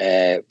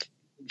for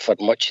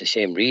much the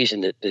same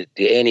reason that the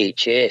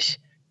NHS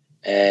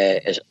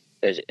is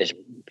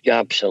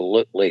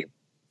absolutely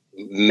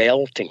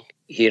melting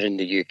here in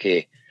the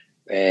UK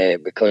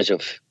because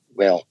of,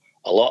 a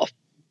lot of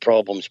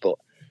problems. But,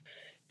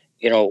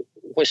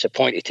 what's the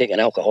point of taking an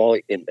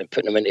alcoholic and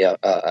putting them into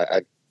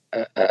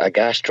a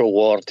gastro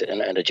ward in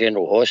a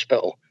general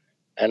hospital?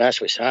 And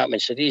that's what's happening.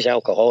 So these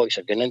alcoholics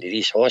are going into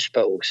these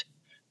hospitals.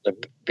 They're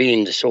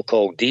being the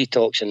so-called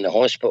detox in the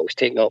hospitals,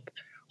 taking up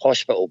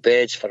hospital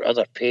beds for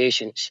other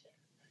patients.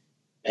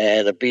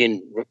 They're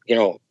being,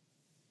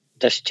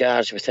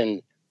 discharged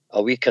within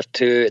a week or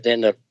two. Then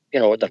they're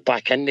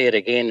back in there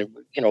again.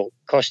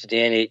 Cost of the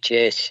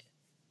NHS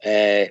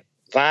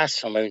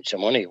vast amounts of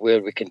money,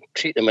 where we can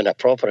treat them in a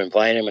proper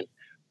environment,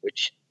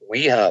 which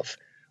we have,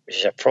 which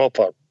is a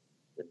proper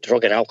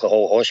drug and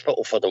alcohol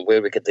hospital for them,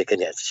 where they can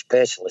get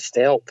specialist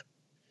help.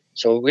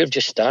 So we've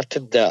just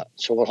started that.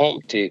 So we're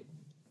hoping to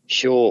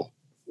show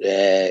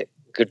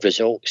good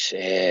results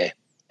and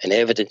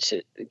evidence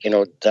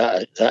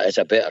that that is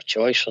a better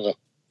choice for them.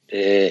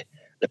 The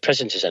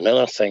prisons is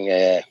another thing.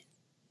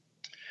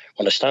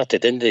 When I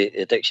started in the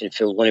addiction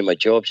field, one of my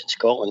jobs in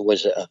Scotland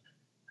was that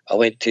I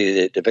went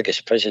to the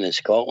biggest prison in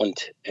Scotland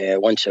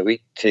once a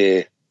week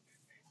to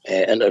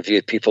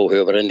interview people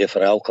who were in there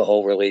for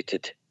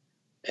alcohol-related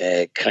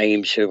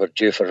crimes who were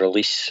due for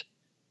release.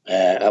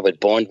 I would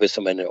bond with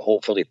them and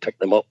hopefully pick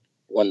them up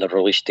on the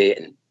release date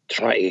and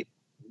try to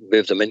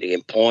move them into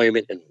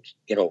employment and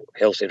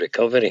healthy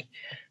recovery.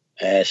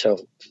 So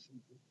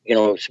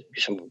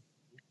some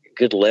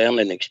good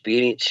learning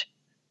experience.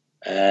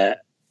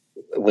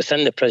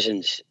 Within the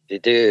prisons, they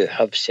do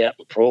have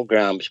certain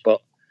programs,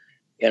 but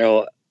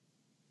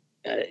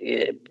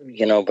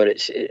but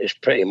it's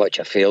pretty much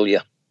a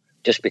failure,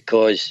 just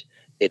because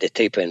of the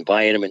type of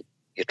environment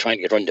you're trying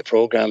to run the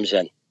programs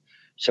in.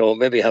 So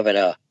maybe having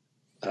a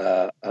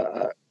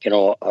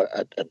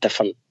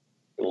different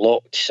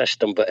locked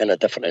system, but in a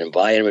different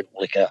environment,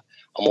 like a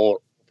more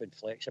open,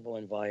 flexible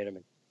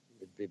environment,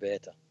 would be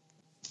better.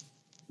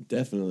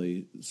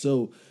 Definitely.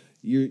 So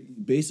you're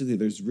basically,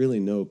 there's really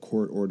no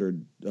court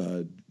ordered,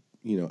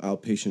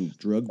 outpatient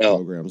drug No.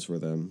 programs for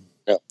them.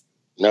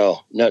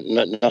 No,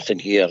 nothing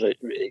here. I'm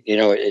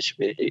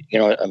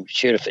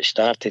sure if it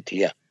started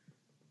here,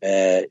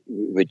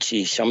 we'd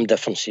see some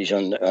differences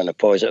on the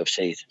positive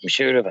side. I'm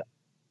sure of it.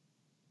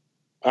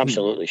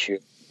 Absolutely sure.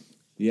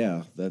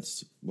 Yeah,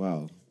 that's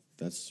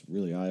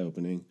really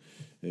eye-opening.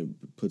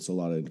 It puts a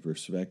lot into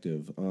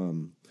perspective.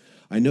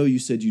 I know you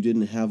said you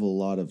didn't have a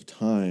lot of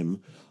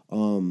time,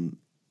 and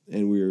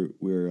we're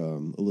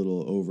a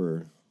little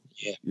over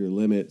your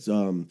limits.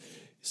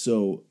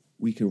 So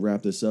we can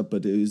wrap this up.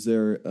 But is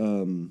there,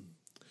 we'll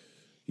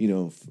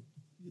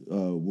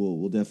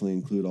definitely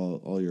include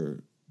all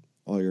your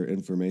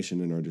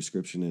information in our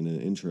description and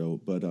an intro.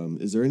 But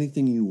is there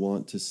anything you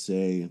want to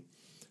say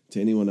to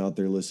anyone out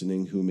there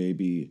listening who may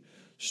be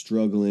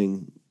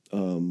struggling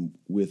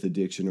with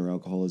addiction or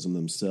alcoholism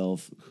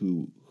themselves,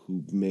 who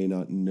may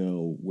not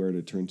know where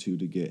to turn to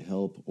get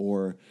help,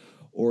 or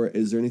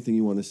is there anything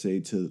you want to say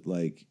to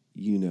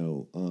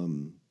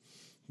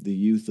the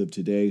youth of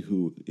today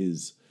who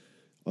is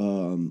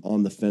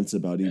on the fence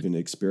about even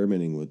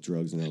experimenting with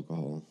drugs and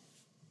alcohol?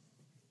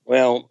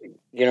 Well,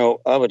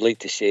 I would like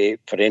to say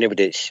for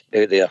anybody that's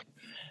out there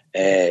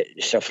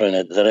suffering,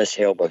 there is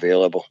help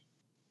available.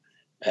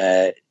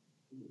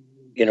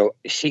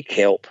 Seek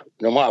help,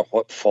 no matter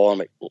what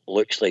form it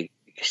looks like.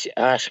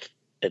 Ask,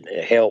 and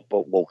help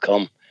will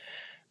come.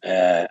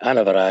 I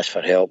never asked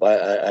for help.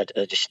 I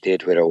just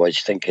stayed where I was,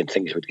 thinking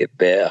things would get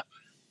better,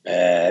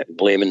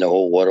 blaming the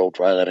whole world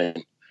rather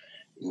than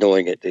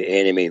knowing that the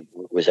enemy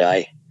was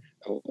I.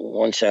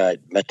 Once I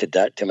admitted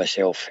that to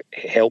myself,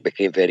 help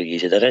became very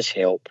easy. There is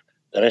help.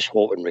 There is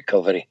hope and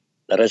recovery.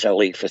 There is a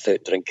life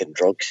without drinking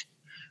drugs.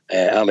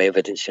 I'm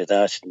evidence of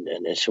that,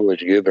 and so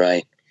is you,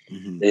 Brian.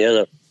 Mm-hmm. The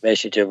other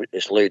message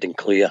is loud and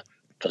clear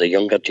for the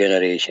younger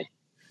generation.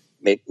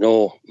 Make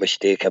no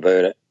mistake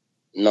about it,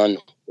 none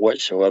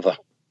whatsoever,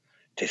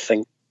 to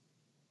think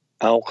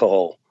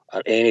alcohol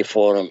or any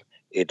form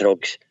of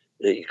drugs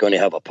that you're going to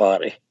have a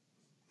party,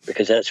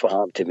 because that's what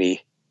happened to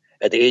me.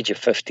 At the age of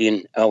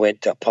 15, I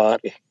went to a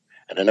party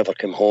and I never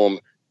came home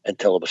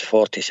until I was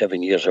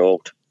 47 years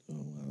old. Oh,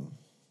 wow.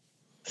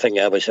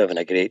 Thinking I was having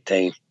a great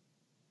time.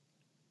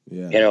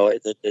 Yeah.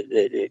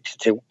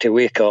 To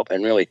wake up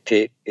and really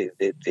take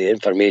the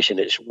information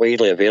that's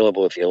widely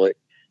available if you look.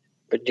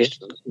 But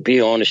just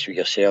be honest with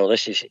yourself.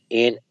 This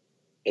ain't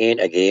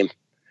a game.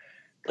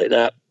 Like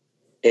that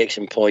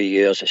ex-employee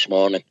yours this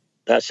morning,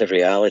 that's the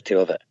reality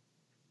of it.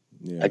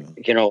 Yeah.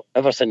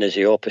 Everything is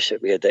the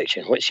opposite with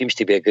addiction. What seems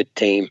to be a good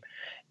time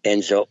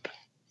ends up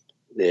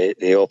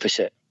the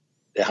opposite.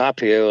 The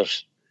happy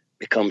hours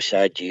become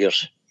sad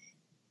years.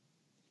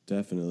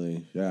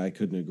 Definitely. Yeah, I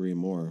couldn't agree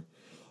more.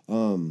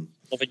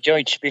 I've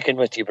enjoyed speaking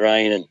with you,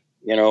 Brian, and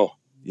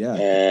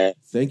yeah,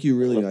 thank you.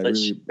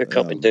 Let's pick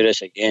up and do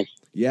this again.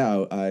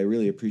 Yeah, I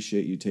really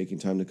appreciate you taking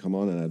time to come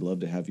on, and I'd love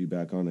to have you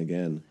back on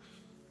again.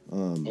 Yeah.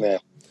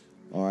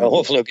 All right. Well,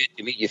 hopefully I'll get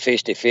to meet you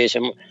face to face.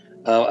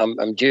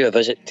 I'm due a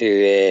visit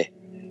to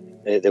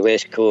the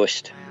West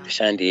Coast,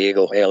 San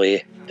Diego,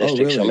 LA district. Oh,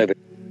 really? So maybe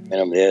when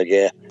I'm there,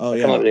 yeah. Oh,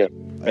 yeah. Come up there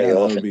that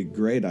would be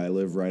great. I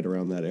live right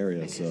around that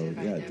area, so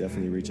yeah,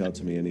 definitely reach out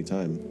to me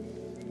anytime.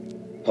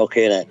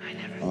 Okay, then.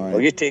 All right.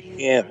 Well, you take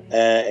care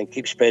and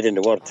keep spreading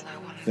the word.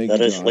 Thank you, John.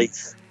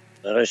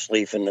 There is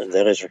life and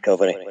there is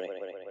recovery.